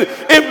Jesus did.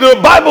 The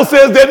Bible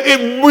says that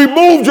it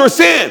removed your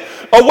sin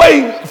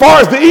away as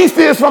far as the east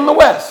is from the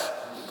west.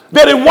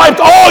 That it wiped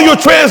all your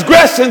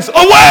transgressions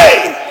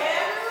away.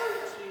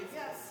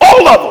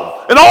 All of them.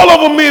 And all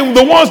of them mean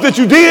the ones that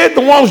you did,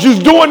 the ones you're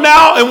doing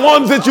now, and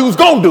ones that you was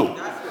going to do.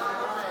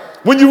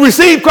 When you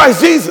received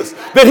Christ Jesus,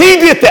 that he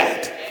did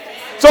that.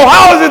 So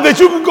how is it that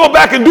you can go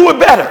back and do it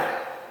better?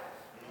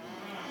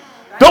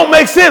 Don't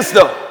make sense,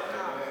 though.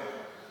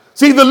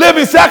 See, the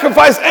living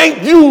sacrifice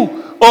ain't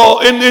you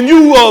and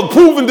you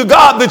proving to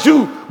God that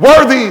you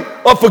worthy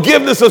of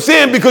forgiveness of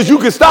sin because you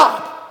can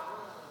stop.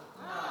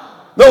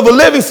 No, the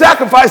living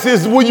sacrifice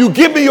is, will you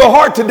give me your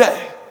heart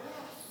today?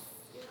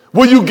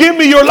 Will you give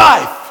me your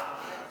life?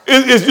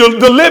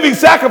 The living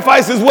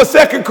sacrifice is what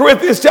 2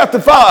 Corinthians chapter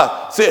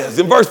 5 says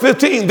in verse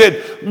 15,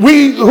 that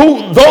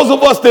those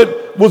of us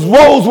that was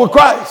rose with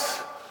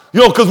Christ,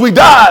 because we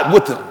died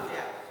with him.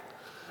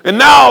 And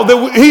now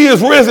that he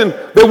is risen,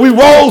 that we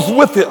rose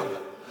with him,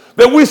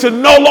 that we should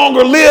no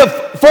longer live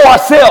for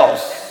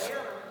ourselves.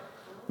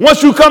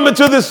 Once you come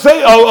into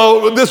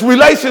this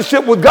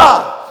relationship with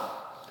God,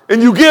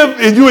 and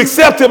you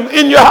accept him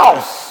in your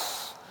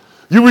house,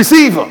 you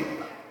receive him.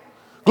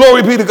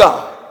 Glory be to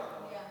God.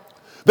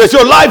 That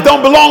your life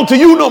don't belong to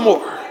you no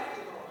more.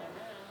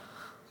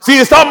 See,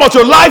 it's talking about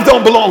your life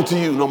don't belong to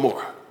you no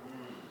more.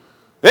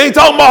 They ain't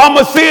talking about how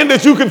much sin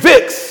that you can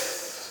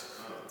fix.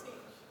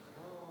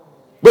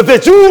 But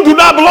that you do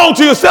not belong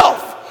to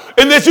yourself.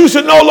 And that you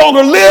should no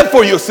longer live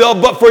for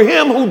yourself, but for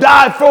him who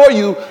died for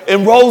you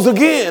and rose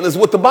again, is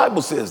what the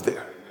Bible says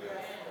there.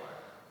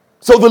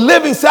 So the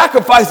living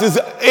sacrifice is,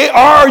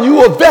 are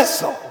you a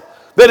vessel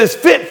that is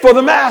fit for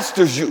the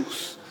master's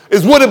use?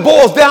 Is what it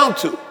boils down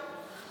to.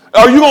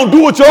 Are you going to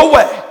do it your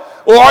way?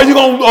 Or are you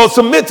going to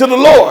submit to the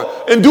Lord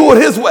and do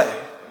it his way?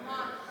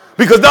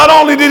 Because not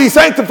only did he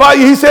sanctify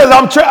you, he says,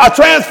 I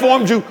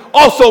transformed you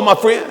also, my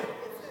friend.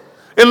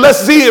 And let's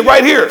see it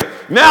right here.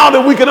 Now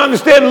that we can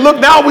understand,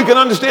 now we can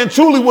understand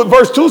truly what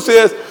verse 2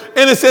 says.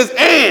 And it says,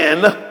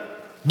 and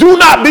do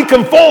not be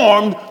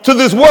conformed to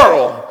this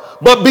world,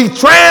 but be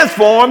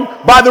transformed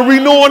by the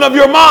renewing of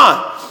your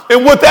mind.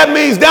 And what that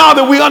means now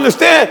that we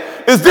understand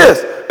is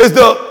this,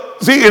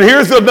 see, and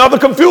here's another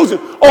confusion.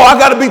 Oh, I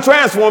got to be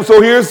transformed,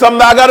 so here's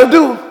something I got to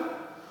do.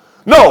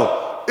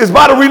 No, it's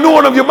by the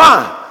renewing of your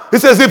mind. It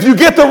says if you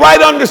get the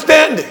right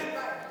understanding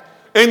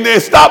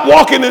and stop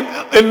walking in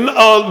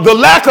the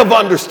lack of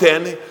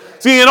understanding.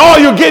 See, and all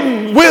you're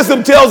getting,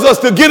 wisdom tells us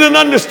to get an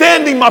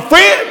understanding, my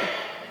friend.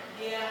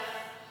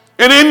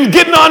 And in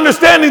getting the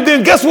understanding,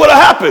 then guess what'll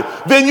happen?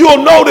 Then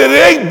you'll know that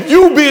it ain't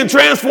you being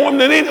transformed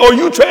or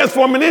you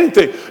transforming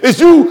anything. It's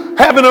you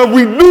having a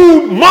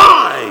renewed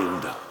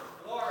mind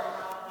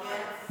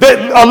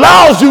that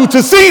allows you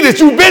to see that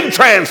you've been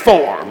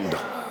transformed.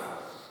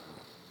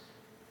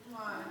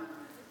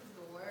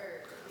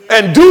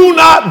 And do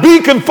not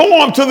be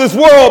conformed to this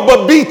world,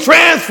 but be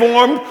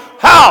transformed.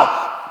 How?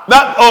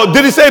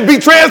 Did he say be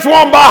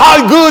transformed by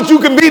how good you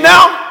can be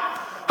now?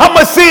 How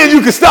much sin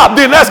you can stop,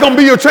 then that's going to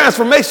be your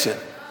transformation.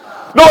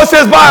 No, it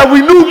says by a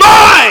renewed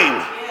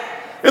mind.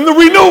 And the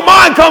renewed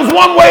mind comes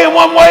one way and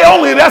one way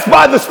only. That's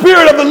by the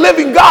Spirit of the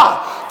living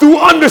God through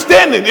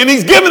understanding. And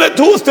he's giving it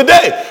to us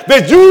today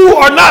that you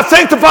are not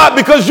sanctified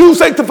because you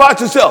sanctified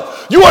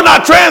yourself. You are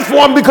not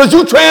transformed because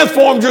you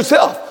transformed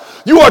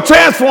yourself. You are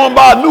transformed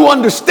by a new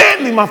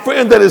understanding, my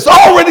friend, that is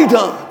already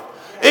done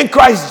in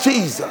Christ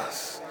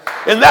Jesus.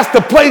 And that's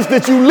the place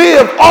that you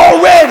live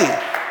already.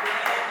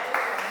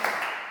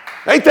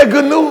 Ain't that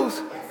good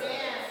news?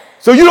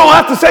 So you don't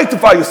have to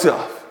sanctify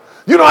yourself.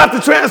 You don't have to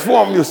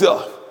transform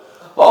yourself.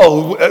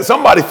 Oh,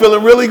 somebody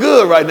feeling really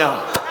good right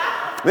now.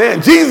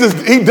 Man, Jesus,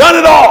 he done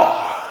it all.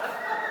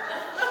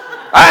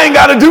 I ain't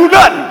got to do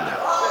nothing.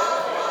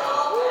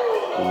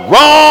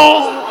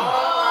 Wrong.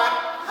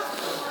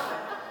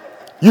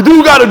 You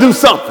do got to do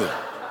something.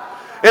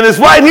 And it's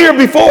right here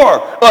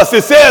before us.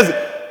 It says,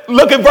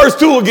 look at verse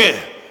 2 again.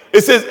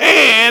 It says,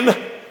 and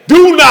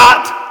do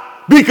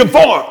not be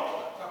conformed.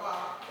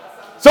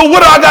 So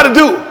what do I got to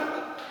do?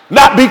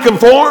 Not be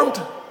conformed?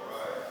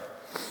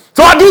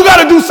 So I do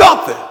got to do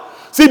something.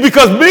 See,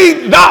 because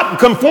me not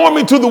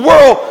conforming to the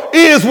world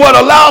is what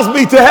allows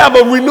me to have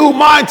a renewed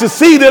mind to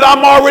see that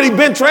I'm already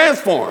been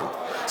transformed.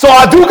 So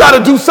I do got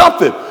to do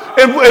something.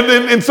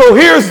 And so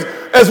here's,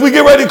 as we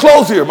get ready to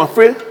close here, my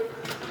friend,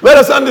 let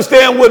us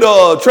understand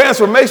what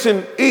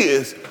transformation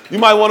is. You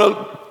might want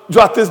to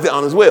jot this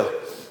down as well.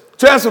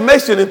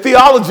 Transformation in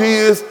theology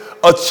is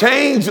a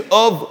change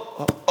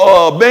of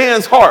a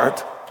man's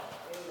heart.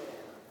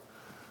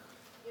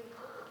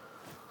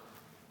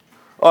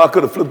 Oh, I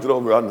could have flipped it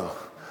over, I know.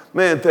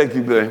 Man, thank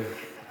you, babe.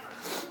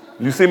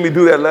 You see me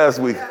do that last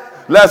week.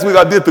 Last week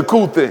I did the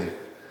cool thing.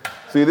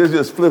 See, this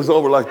just flips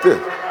over like this.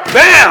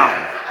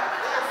 Bam!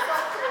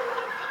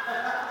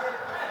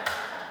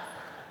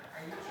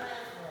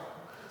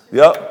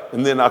 Yep,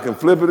 and then I can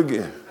flip it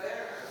again.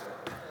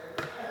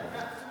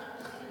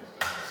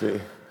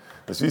 See?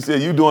 And she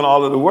said, you doing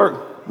all of the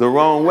work the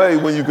wrong way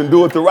when you can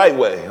do it the right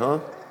way, huh?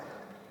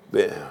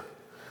 Yeah.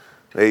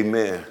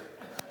 Amen.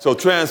 So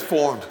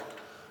transformed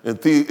in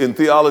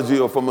theology,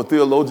 or from a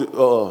theologian,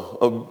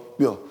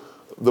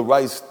 the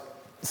right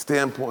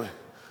standpoint,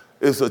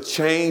 is a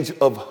change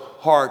of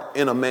heart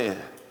in a man.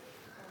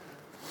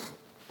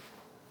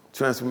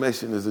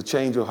 Transformation is a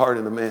change of heart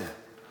in a man.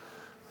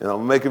 And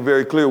I'm make it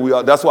very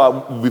clear. That's why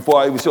before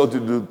I even showed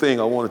you the thing,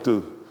 I wanted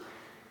to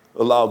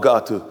allow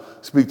God to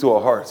speak to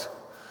our hearts.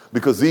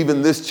 Because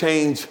even this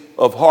change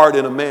of heart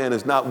in a man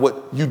is not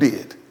what you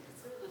did.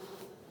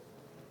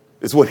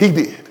 It's what he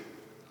did.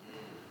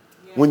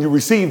 When you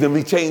received him,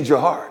 he changed your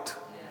heart.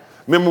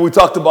 Remember we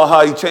talked about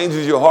how he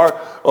changes your heart,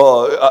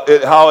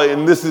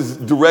 and this is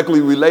directly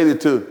related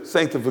to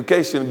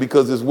sanctification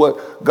because it's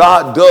what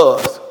God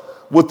does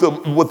with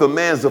a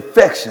man's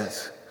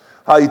affections.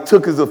 How he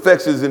took his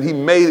affections and he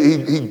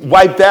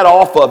wiped that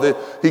off of it.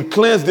 He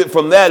cleansed it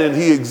from that, and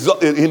he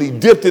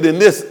dipped it in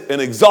this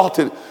and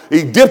exalted.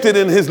 He dipped it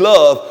in his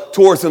love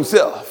towards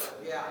himself.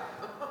 Yeah.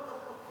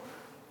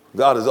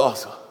 God is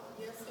awesome.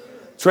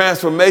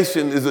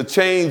 Transformation is a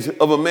change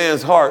of a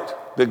man's heart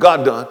that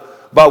God done,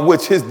 by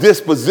which his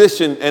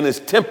disposition and his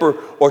temper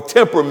or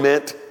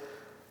temperament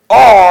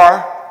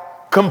are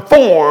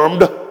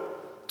conformed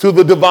to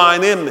the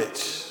divine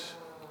image.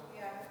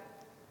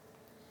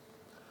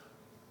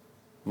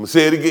 I'm going to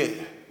say it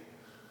again.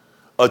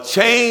 A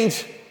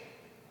change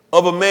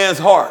of a man's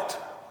heart.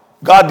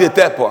 God did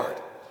that part.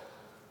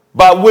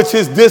 By which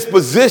his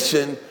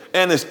disposition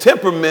and his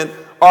temperament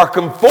are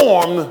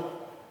conformed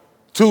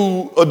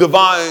to the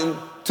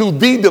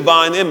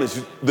divine image,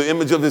 the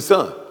image of his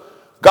son.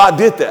 God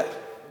did that.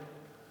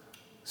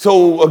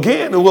 So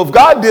again, well, if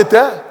God did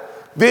that,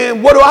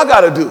 then what do I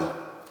got to do?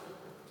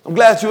 I'm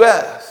glad you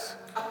asked.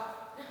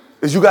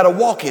 Is you got to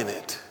walk in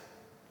it.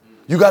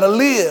 You got to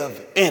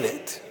live in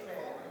it.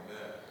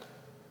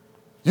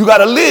 You got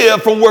to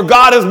live from where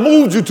God has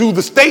moved you to,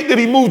 the state that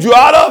he moved you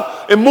out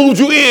of and moved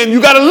you in.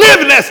 You got to live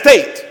in that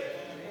state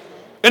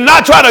and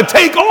not try to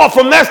take off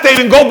from that state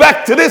and go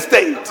back to this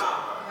state.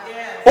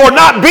 Or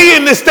not be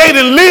in this state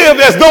and live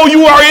as though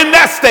you are in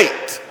that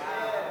state.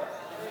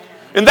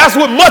 And that's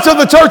what much of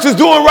the church is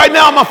doing right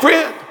now, my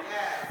friend.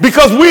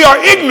 Because we are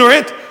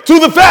ignorant to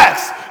the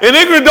facts. And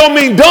ignorant don't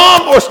mean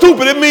dumb or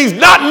stupid. It means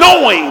not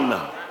knowing.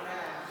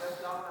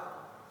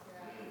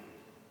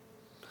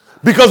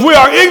 Because we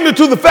are ignorant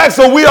to the facts,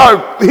 so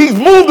he's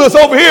moved us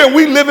over here and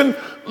we living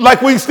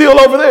like we still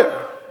over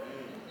there.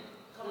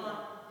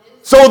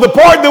 So the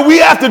part that we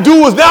have to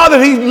do is, now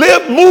that he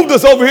moved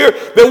us over here,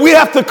 that we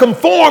have to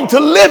conform to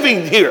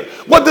living here.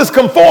 What does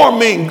conform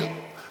mean?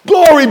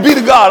 Glory be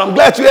to God. I'm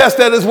glad you asked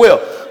that as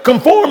well.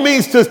 Conform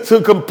means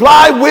to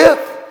comply with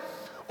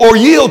or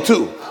yield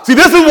to. See,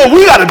 this is what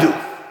we got to do.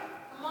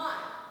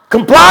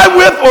 Comply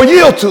with or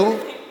yield to.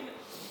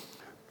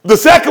 The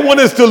second one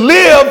is to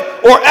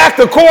live or act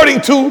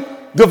according to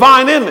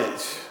divine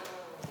image.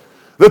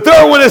 The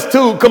third one is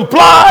to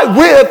comply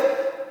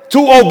with to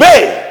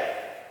obey.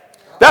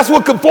 That's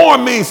what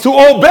conform means, to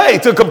obey,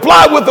 to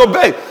comply with,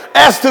 obey.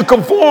 As to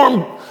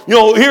conform,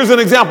 here's an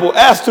example.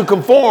 As to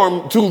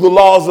conform to the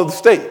laws of the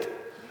state.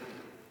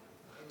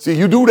 See,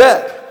 you do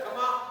that.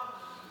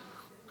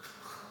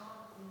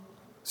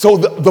 So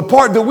the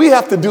part that we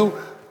have to do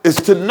is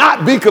to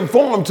not be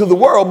conformed to the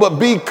world, but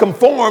be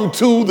conformed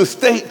to the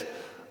state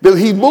that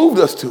he moved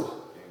us to.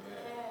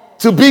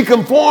 To be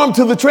conformed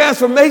to the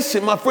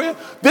transformation, my friend.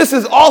 This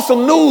is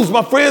awesome news,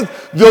 my friends.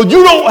 You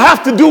don't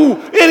have to do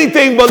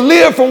anything but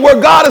live from where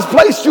God has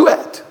placed you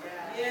at.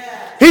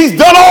 He's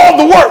done all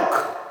the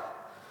work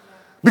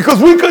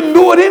because we couldn't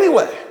do it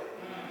anyway.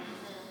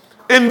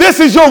 And this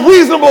is your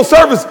reasonable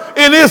service,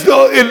 and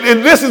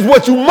this is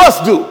what you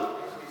must do,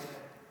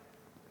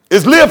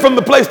 is live from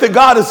the place that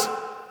God has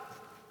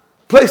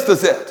placed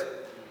us at.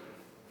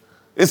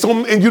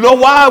 And you know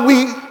why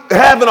we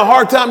having a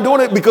hard time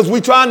doing it? Because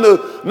we're trying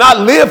to not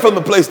live from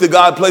the place that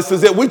God placed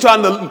us at. We're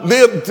trying to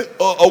live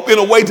in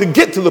a way to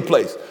get to the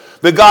place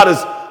that God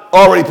has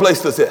already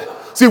placed us at.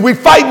 See, we're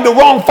fighting the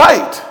wrong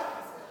fight.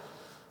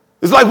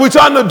 It's like we're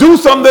trying to do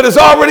something that has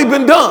already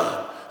been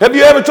done. Have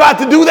you ever tried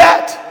to do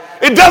that?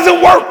 It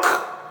doesn't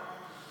work.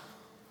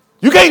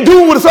 You can't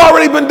do what has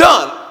already been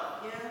done.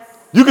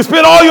 You can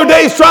spend all your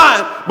days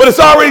trying, but it's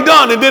already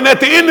done. And then at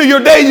the end of your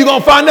day, you're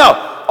going to find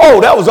out,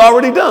 oh, that was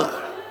already done.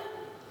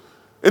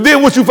 And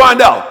then what you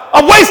find out,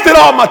 I wasted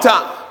all my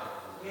time.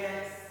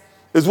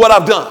 Is what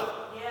I've done.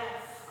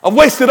 I've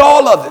wasted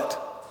all of it.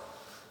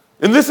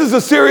 And this is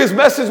a serious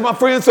message, my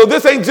friends. So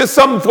this ain't just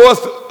something for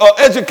us,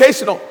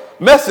 educational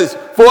message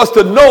for us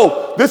to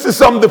know. This is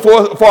something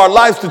for our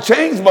lives to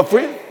change, my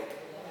friend.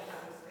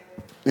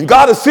 And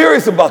God is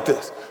serious about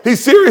this.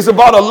 He's serious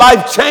about a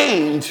life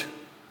change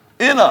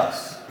in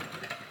us.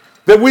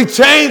 That we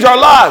change our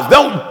lives.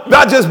 Don't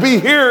not just be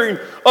hearing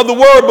of the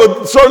word,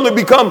 but certainly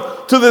become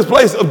to this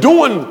place of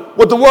doing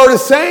what the word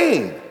is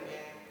saying.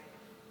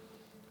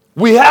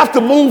 We have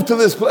to move to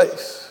this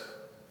place.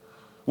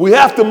 We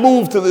have to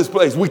move to this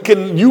place.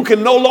 You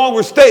can no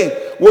longer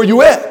stay where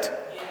you at.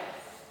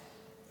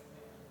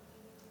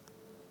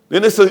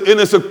 And it's an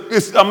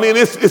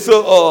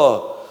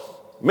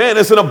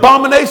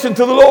abomination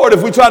to the Lord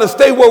if we try to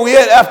stay where we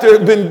at after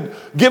been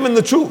given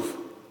the truth.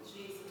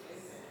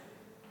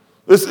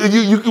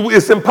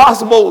 It's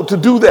impossible to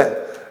do that.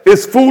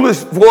 It's foolish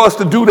for us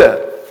to do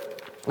that.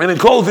 And in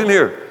closing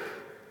here,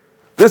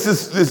 this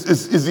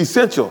is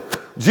essential.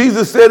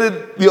 Jesus said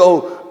it,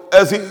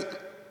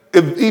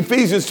 in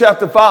Ephesians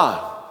chapter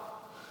 5,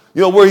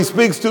 where he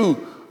speaks to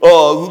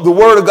the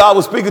word of God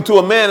was speaking to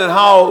a man and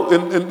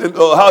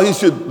how he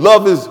should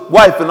love his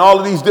wife and all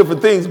of these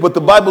different things. But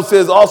the Bible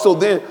says also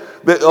then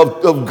that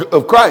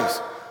of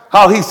Christ,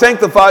 how he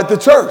sanctified the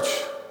church.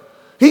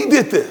 He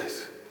did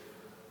this.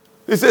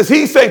 It says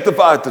he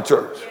sanctified the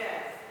church.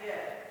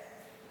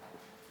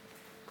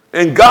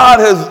 And God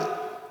has...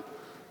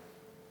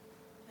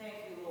 Thank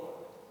you, Lord.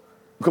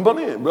 Come on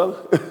in, brother.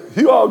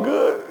 You all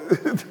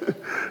good?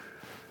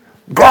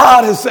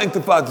 God has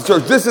sanctified the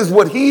church. This is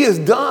what he has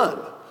done.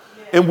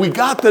 And we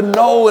got to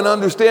know and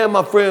understand,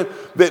 my friend,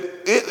 that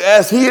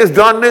as he has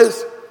done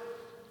this,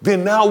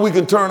 then now we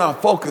can turn our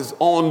focus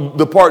on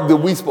the part that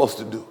we're supposed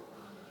to do.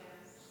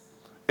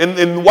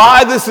 And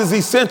why this is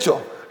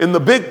essential. And the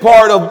big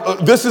part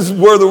of this is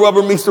where the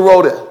rubber meets the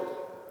road at.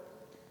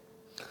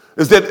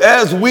 Is that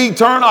as we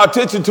turn our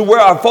attention to where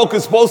our focus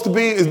is supposed to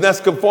be, and that's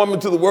conforming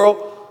to the world,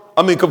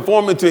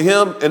 conforming to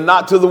him and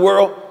not to the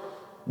world,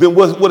 then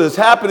what is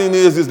happening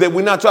is that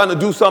we're not trying to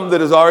do something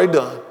that is already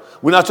done.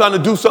 We're not trying to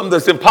do something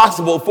that's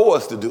impossible for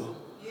us to do.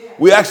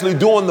 We're actually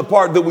doing the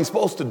part that we're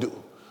supposed to do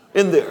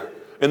in there.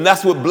 And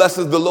that's what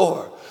blesses the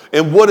Lord.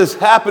 And what is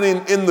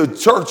happening in the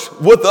church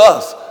with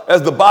us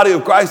as the body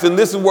of Christ, and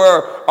this is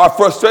where our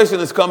frustration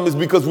has come, is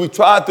because we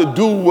tried to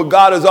do what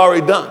God has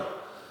already done.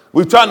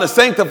 We're trying to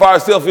sanctify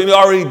ourselves, and he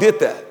already did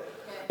that.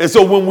 And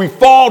so when we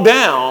fall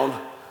down,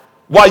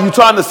 while you're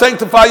trying to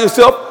sanctify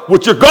yourself,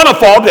 which you're going to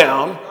fall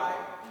down,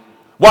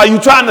 while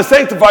you're trying to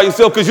sanctify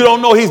yourself because you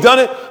don't know he's done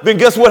it, then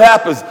guess what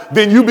happens?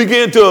 Then you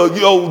begin to,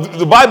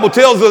 the Bible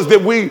tells us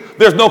that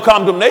there's no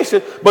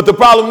condemnation. But the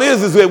problem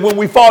is that when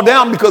we fall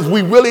down because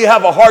we really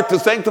have a heart to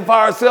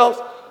sanctify ourselves,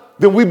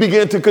 then we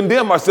begin to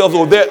condemn ourselves,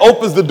 or that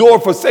opens the door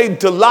for Satan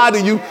to lie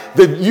to you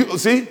that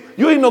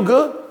you ain't no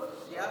good.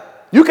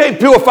 You can't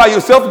purify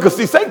yourself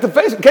because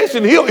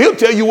sanctification, he'll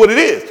tell you what it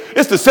is.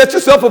 It's to set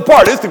yourself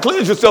apart. It's to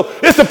cleanse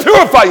yourself. It's to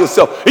purify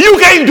yourself. And you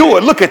can't do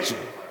it. Look at you.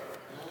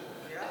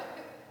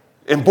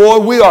 And boy,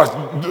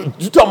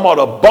 you talking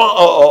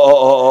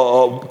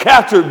about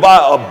captured by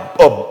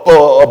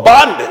a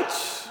bondage.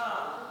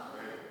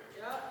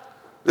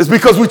 It's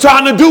because we're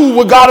trying to do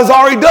what God has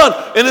already done,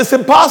 and it's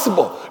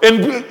impossible.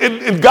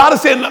 And God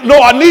is saying,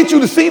 no, I need you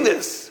to see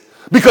this.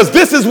 Because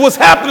this is what's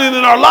happening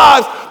in our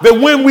lives, that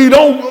when we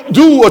don't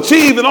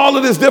achieve and all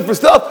of this different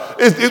stuff,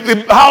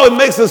 how it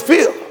makes us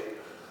feel.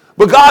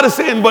 But God is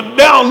saying, but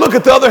now look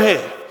at the other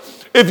hand.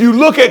 If you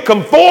look at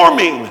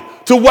conforming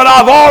to what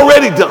I've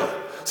already done.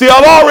 See,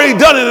 I've already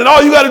done it, and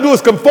all you got to do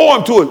is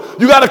conform to it.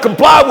 You got to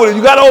comply with it.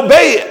 You got to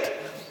obey it.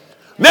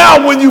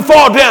 Now when you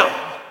fall down,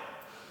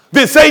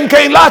 then Satan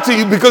can't lie to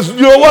you, because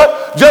you know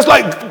what?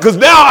 Because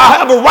now I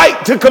have a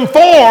right to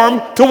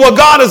conform to what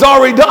God has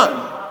already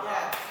done.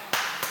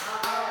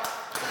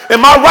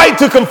 And my right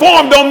to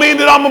conform don't mean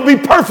that I'm going to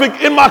be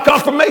perfect in my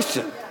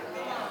confirmation.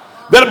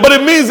 But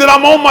it means that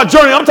I'm on my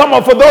journey. I'm talking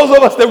about for those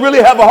of us that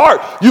really have a heart.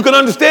 You can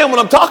understand what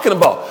I'm talking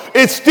about.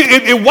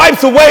 It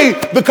wipes away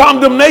the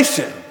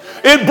condemnation.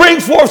 It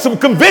brings forth some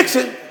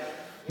conviction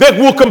that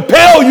will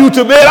compel you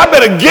to, man, I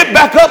better get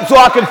back up so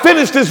I can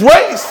finish this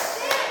race.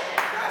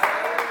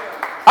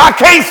 I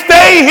can't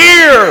stay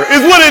here,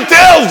 is what it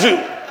tells you.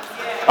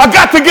 I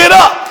got to get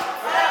up.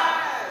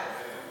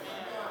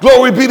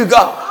 Glory be to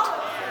God.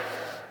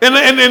 And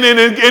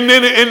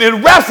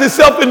it wraps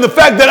itself in the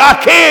fact that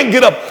I can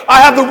get up.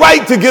 I have the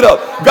right to get up.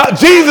 God,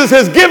 Jesus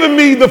has given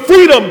me the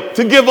freedom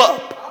to give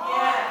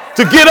up.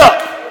 To get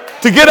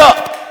up. To get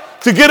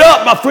up. To get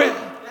up, my friend.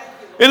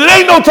 And it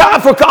ain't no time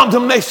for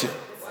condemnation.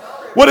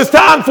 What it's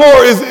time for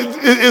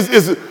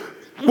is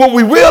what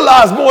we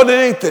realize more than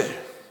anything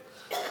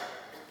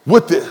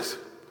with this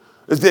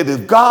is that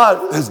if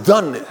God has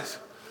done this,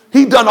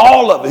 he done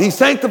all of it. He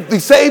saved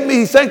me,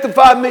 he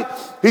sanctified me,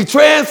 he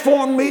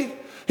transformed me,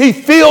 he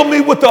filled me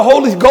with the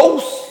Holy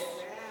Ghost.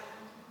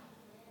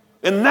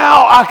 And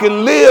now I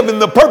can live,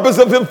 and the purpose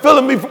of him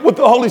filling me with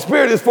the Holy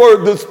Spirit is for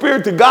the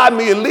Spirit to guide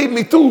me and lead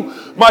me through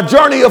my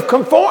journey of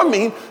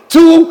conforming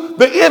to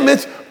the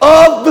image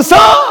of the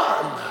Son.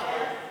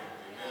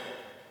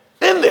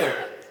 In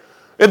there.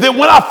 And then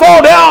when I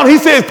fall down, he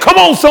says, come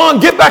on,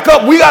 son, get back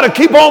up. We got to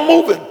keep on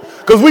moving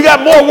because we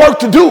got more work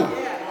to do.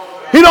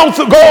 He don't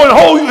go and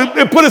hold you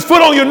and put his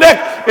foot on your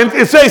neck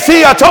and say,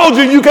 see, I told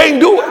you, you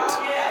can't do it.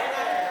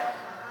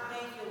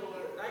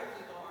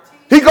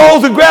 He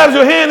goes and grabs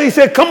your hand and he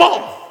said, come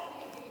on.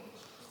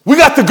 We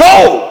got to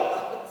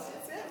go.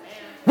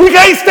 We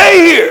can't stay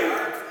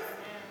here.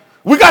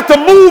 We got to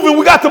move, and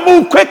we got to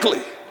move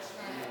quickly.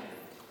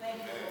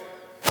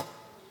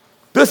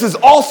 This is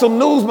awesome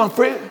news, my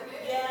friend.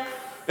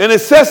 And it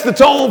sets the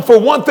tone for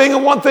one thing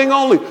and one thing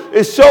only.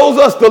 It shows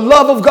us the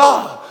love of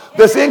God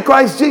that's in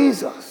Christ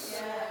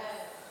Jesus.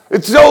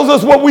 It shows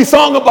us what we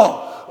sung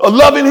about,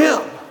 loving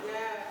him.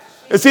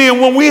 And see,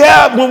 and when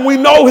we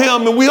know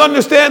him and we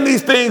understand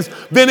these things,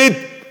 then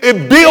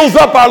it builds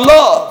up our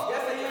love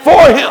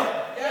for him.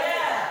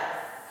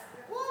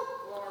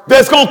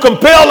 That's going to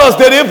compel us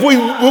that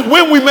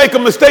when we make a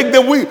mistake,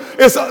 that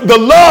it's the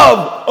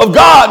love of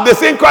God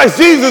that's in Christ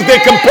Jesus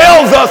that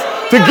compels us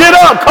to get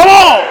up. Come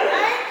on.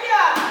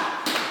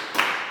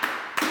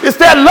 It's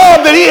that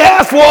love that he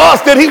has for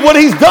us, what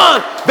he's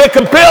done, that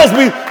compels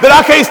me that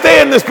I can't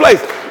stay in this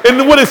place.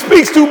 And what it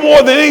speaks to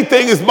more than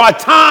anything is my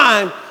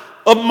time,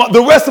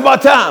 the rest of my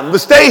time, to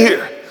stay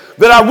here.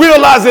 That I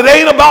realize it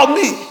ain't about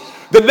me.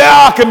 That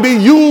now I can be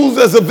used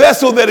as a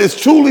vessel that is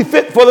truly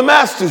fit for the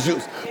master's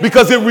use.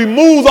 Because it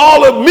removes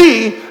all of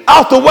me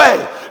out the way.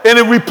 And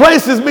it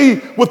replaces me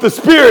with the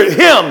Spirit,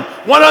 him,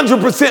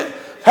 100%.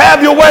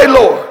 Have your way,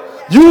 Lord.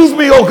 Use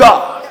me, oh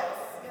God.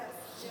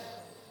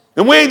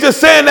 And we ain't just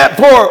saying that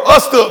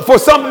for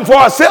something for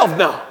ourselves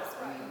now.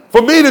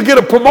 For me to get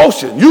a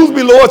promotion. Use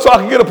me, Lord, so I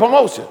can get a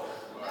promotion.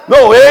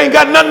 No, it ain't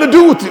got nothing to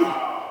do with you.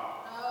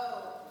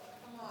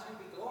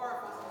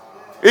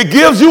 It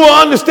gives you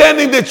an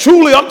understanding that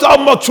truly, I'm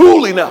talking about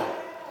truly now,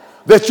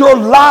 that your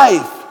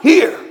life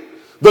here,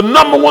 the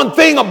number one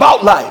thing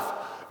about life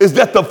is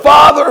that the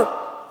Father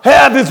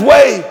had his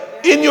way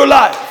in your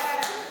life.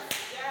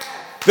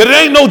 That it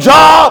ain't no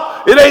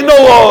job, it ain't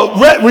no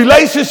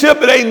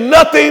relationship, it ain't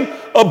nothing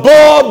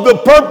above the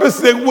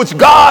purpose in which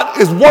God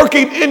is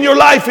working in your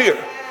life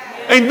here.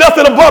 Ain't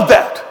nothing above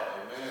that.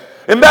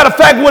 And matter of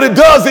fact, what it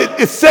does,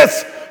 it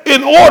sets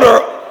in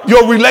order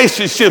your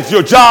relationships,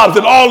 your jobs,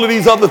 and all of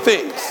these other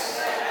things.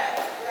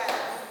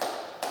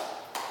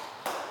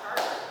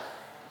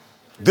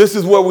 This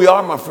is where we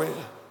are, my friend.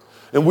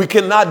 And we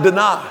cannot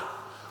deny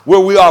where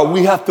we are.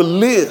 We have to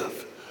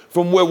live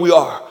from where we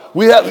are.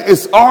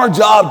 It's our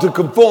job to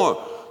conform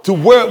to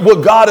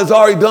what God has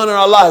already done in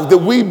our lives, that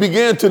we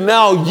begin to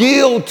now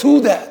yield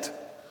to that.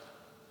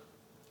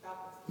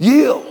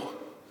 Yield.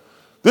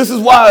 This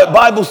is why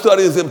Bible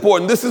study is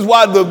important. This is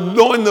why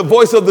knowing the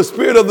voice of the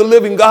Spirit of the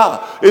living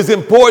God is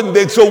important,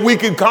 that so we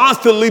can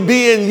constantly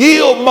be in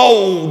yield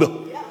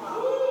mode.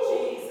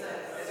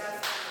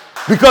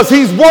 Because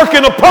he's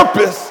working a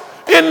purpose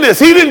in this.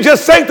 He didn't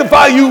just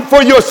sanctify you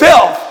for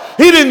yourself.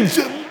 He didn't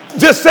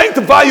just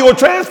sanctify you or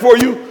transform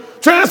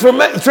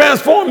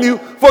you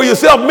for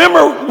yourself.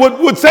 Remember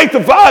what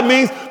sanctify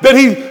means, that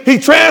he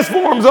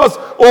transforms us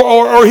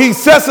or he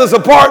sets us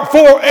apart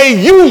for a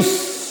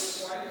use.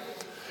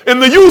 And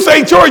the use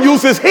ain't your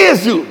use, it's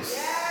his use.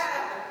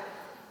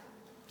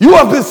 You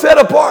have been set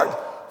apart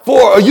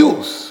for a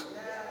use.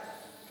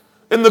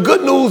 And the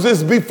good news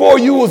is, before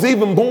you was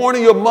even born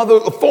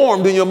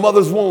formed in your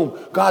mother's womb,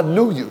 God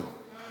knew you.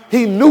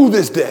 He knew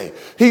this day.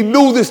 He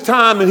knew this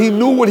time, and he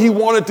knew what he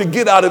wanted to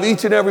get out of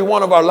each and every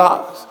one of our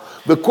lives.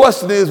 The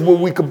question is, will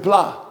we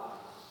comply?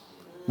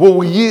 Will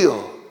we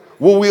yield?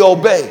 Will we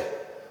obey?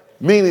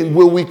 Meaning,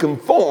 will we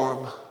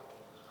conform,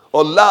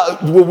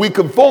 Will we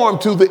conform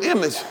to the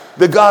image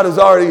that God has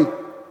already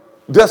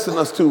destined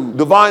us to,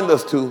 divined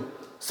us to,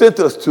 sent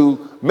us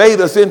to,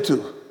 made us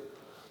into?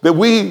 That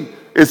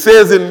it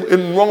says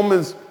in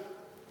Romans,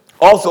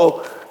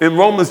 also in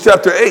Romans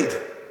chapter 8,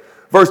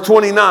 verse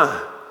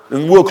 29,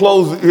 and we'll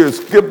close here,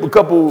 skip a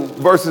couple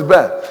verses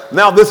back.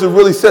 Now this has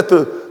really set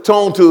the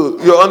tone to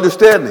your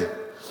understanding.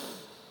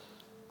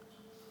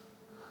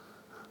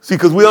 See,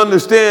 because we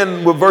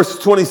understand what verse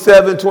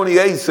 27,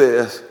 28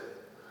 says.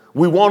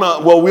 We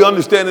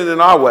understand it in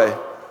our way.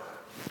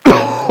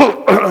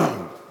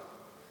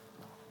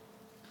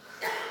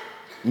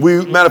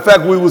 Matter of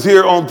fact, we was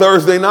here on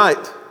Thursday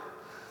night,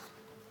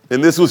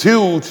 and this was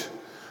huge.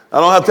 I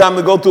don't have time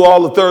to go through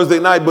all of Thursday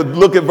night, but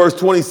look at verse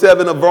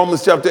 27 of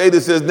Romans chapter 8.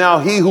 It says, now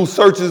he who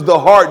searches the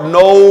heart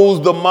knows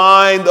the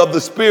mind of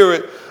the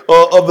Spirit,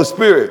 or what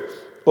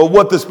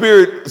the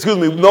Spirit,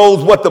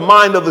 knows what the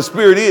mind of the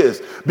Spirit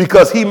is,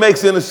 because he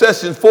makes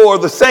intercession for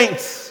the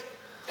saints.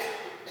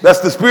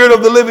 That's the Spirit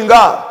of the living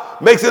God,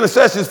 makes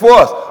intercessions for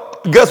us.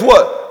 Guess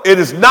what? It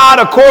is not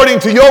according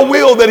to your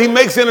will that he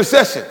makes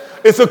intercession.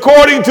 It's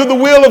according to the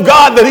will of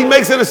God that he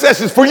makes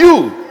intercessions for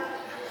you.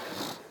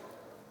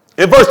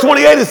 In verse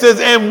 28 it says,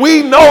 and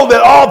we know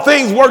that all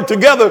things work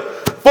together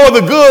for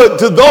the good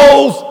to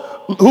those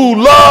who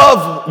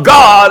love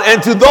God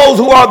and to those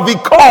who are the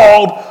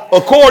called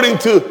according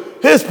to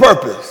his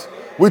purpose.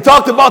 We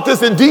talked about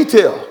this in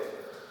detail,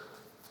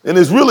 and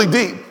it's really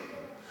deep.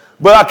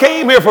 But I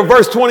came here for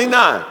verse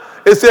 29.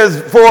 It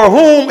says, for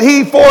whom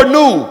he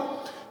foreknew.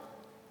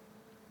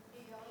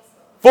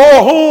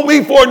 For whom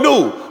he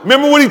foreknew.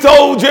 Remember what he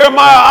told Jeremiah?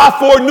 I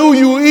foreknew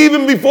you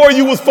even before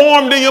you was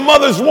formed in your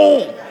mother's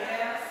womb.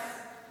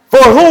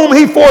 For whom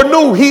he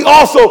foreknew, he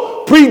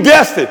also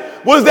predestined.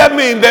 What does that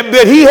mean?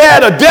 That he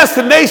had a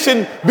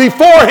destination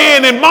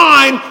beforehand in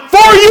mind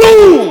for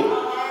you.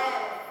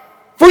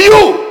 For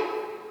you.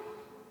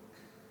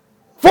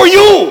 For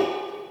you.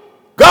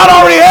 God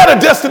already had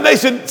a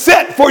destination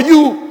set for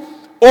you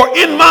or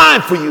in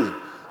mind for you.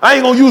 I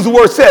ain't going to use the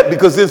word set,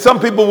 because then some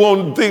people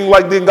won't think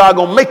like then God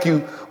going to make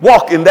you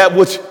walk in that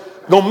which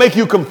going to make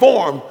you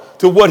conform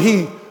to what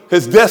he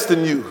has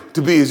destined you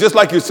to be. It's just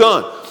like your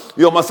son.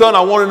 You know, my son,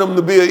 I wanted him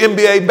to be an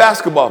NBA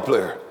basketball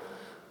player,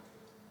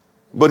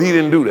 but he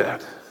didn't do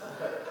that.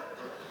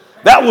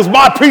 That was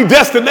my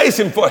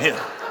predestination for him.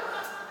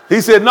 He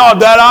said, no,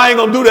 Dad, I ain't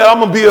going to do that. I'm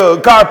going to be a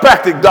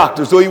chiropractic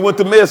doctor. So he went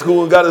to med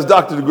school and got his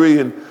doctorate degree,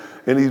 and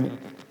he's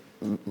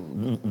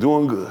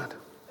doing good.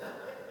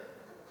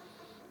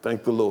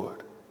 Thank the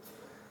Lord.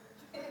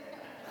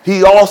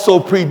 He also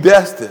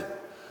predestined.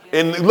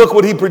 And look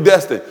what he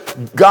predestined.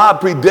 God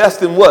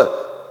predestined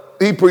what?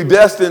 He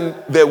predestined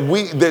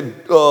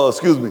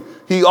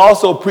he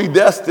also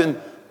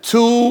predestined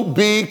to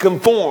be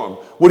conformed.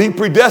 What he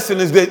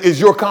predestined is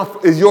your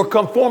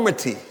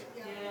conformity.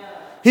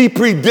 He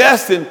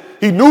predestined,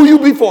 he knew you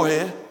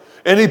beforehand,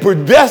 and he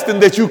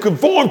predestined that you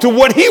conform to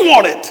what he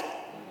wanted.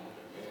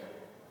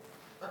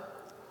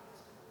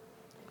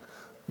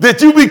 That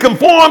you be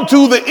conformed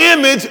to the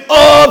image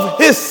of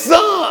his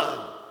son.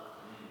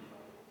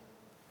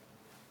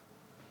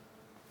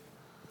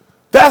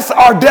 That's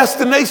our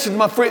destination,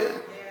 my friend.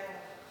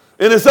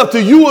 And it's up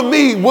to you and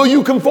me. Will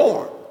you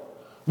conform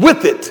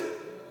with it?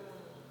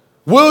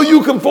 Will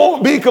you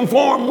be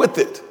conformed with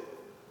it?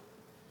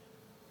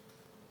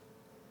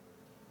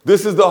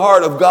 This is the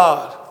heart of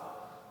God,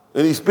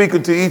 and he's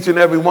speaking to each and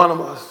every one of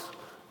us.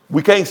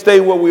 We can't stay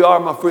where we are,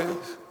 my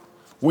friends.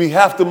 We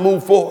have to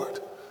move forward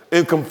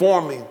in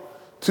conforming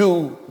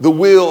to the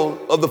will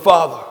of the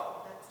Father.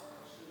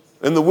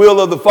 And the will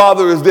of the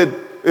Father is that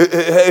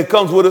it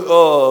comes with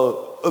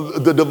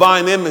the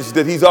divine image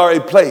that he's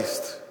already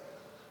placed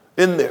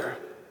in there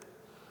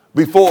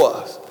before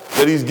us,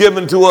 that he's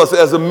given to us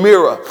as a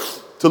mirror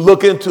to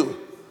look into.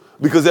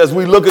 Because as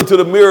we look into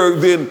the mirror,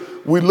 then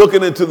we're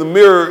looking into the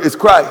mirror is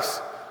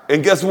Christ.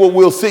 And guess what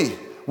we'll see?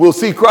 We'll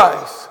see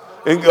Christ.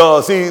 And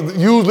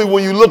usually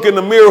when you look in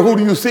the mirror, who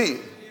do you see?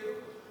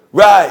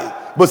 Right.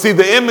 But see,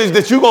 the image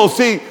that you're going to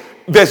see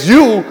that's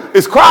you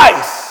is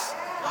Christ.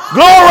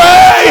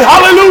 Glory.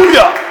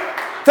 Hallelujah.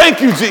 Thank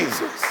you,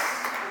 Jesus.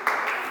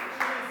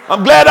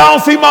 I'm glad I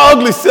don't see my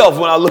ugly self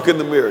when I look in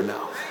the mirror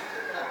now.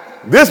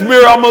 This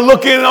mirror, I'm going to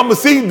look in and I'm going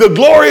to see the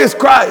glorious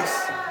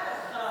Christ.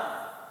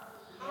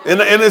 And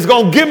it's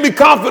going to give me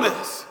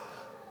confidence.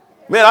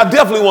 Man, I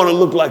definitely want to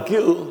look like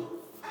you.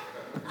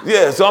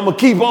 Yeah, so I'm going to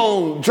keep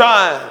on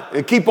trying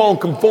and keep on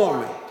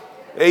conforming.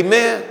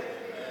 Amen.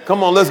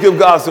 Come on, let's give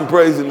God some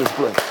praise in this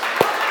place.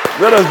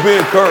 Let us be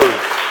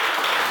encouraged.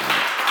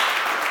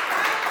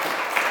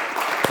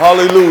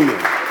 Hallelujah.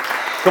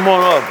 Come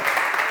on up.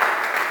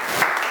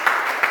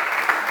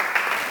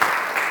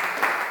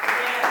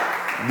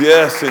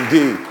 Yes,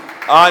 indeed.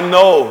 I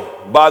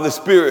know by the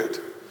Spirit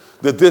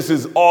that this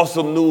is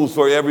awesome news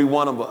for every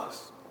one of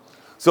us.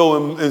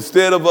 So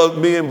instead of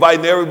me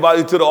inviting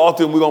everybody to the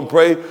altar and we're going to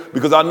pray,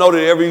 because I know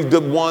that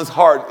everyone's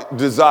heart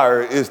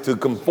desire is to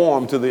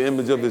conform to the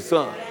image of his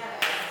son.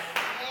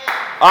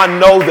 I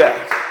know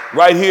that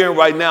right here and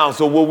right now.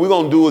 So what we're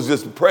going to do is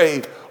just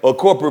pray a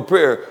corporate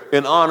prayer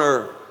in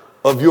honor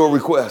of your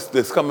request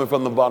that's coming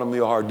from the bottom of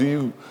your heart.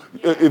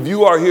 If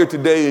you are here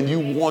today and you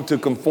want to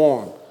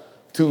conform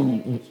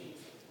to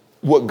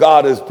what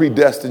God has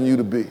predestined you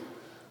to be,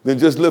 then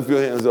just lift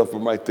your hands up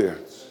from right there.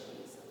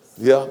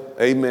 Yeah,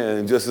 amen.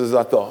 And just as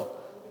I thought,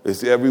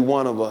 it's every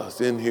one of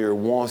us in here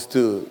wants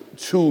to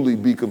truly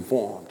be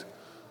conformed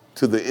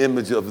to the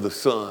image of the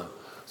Son.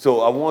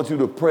 So I want you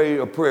to pray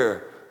a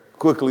prayer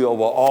quickly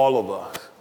over all of us.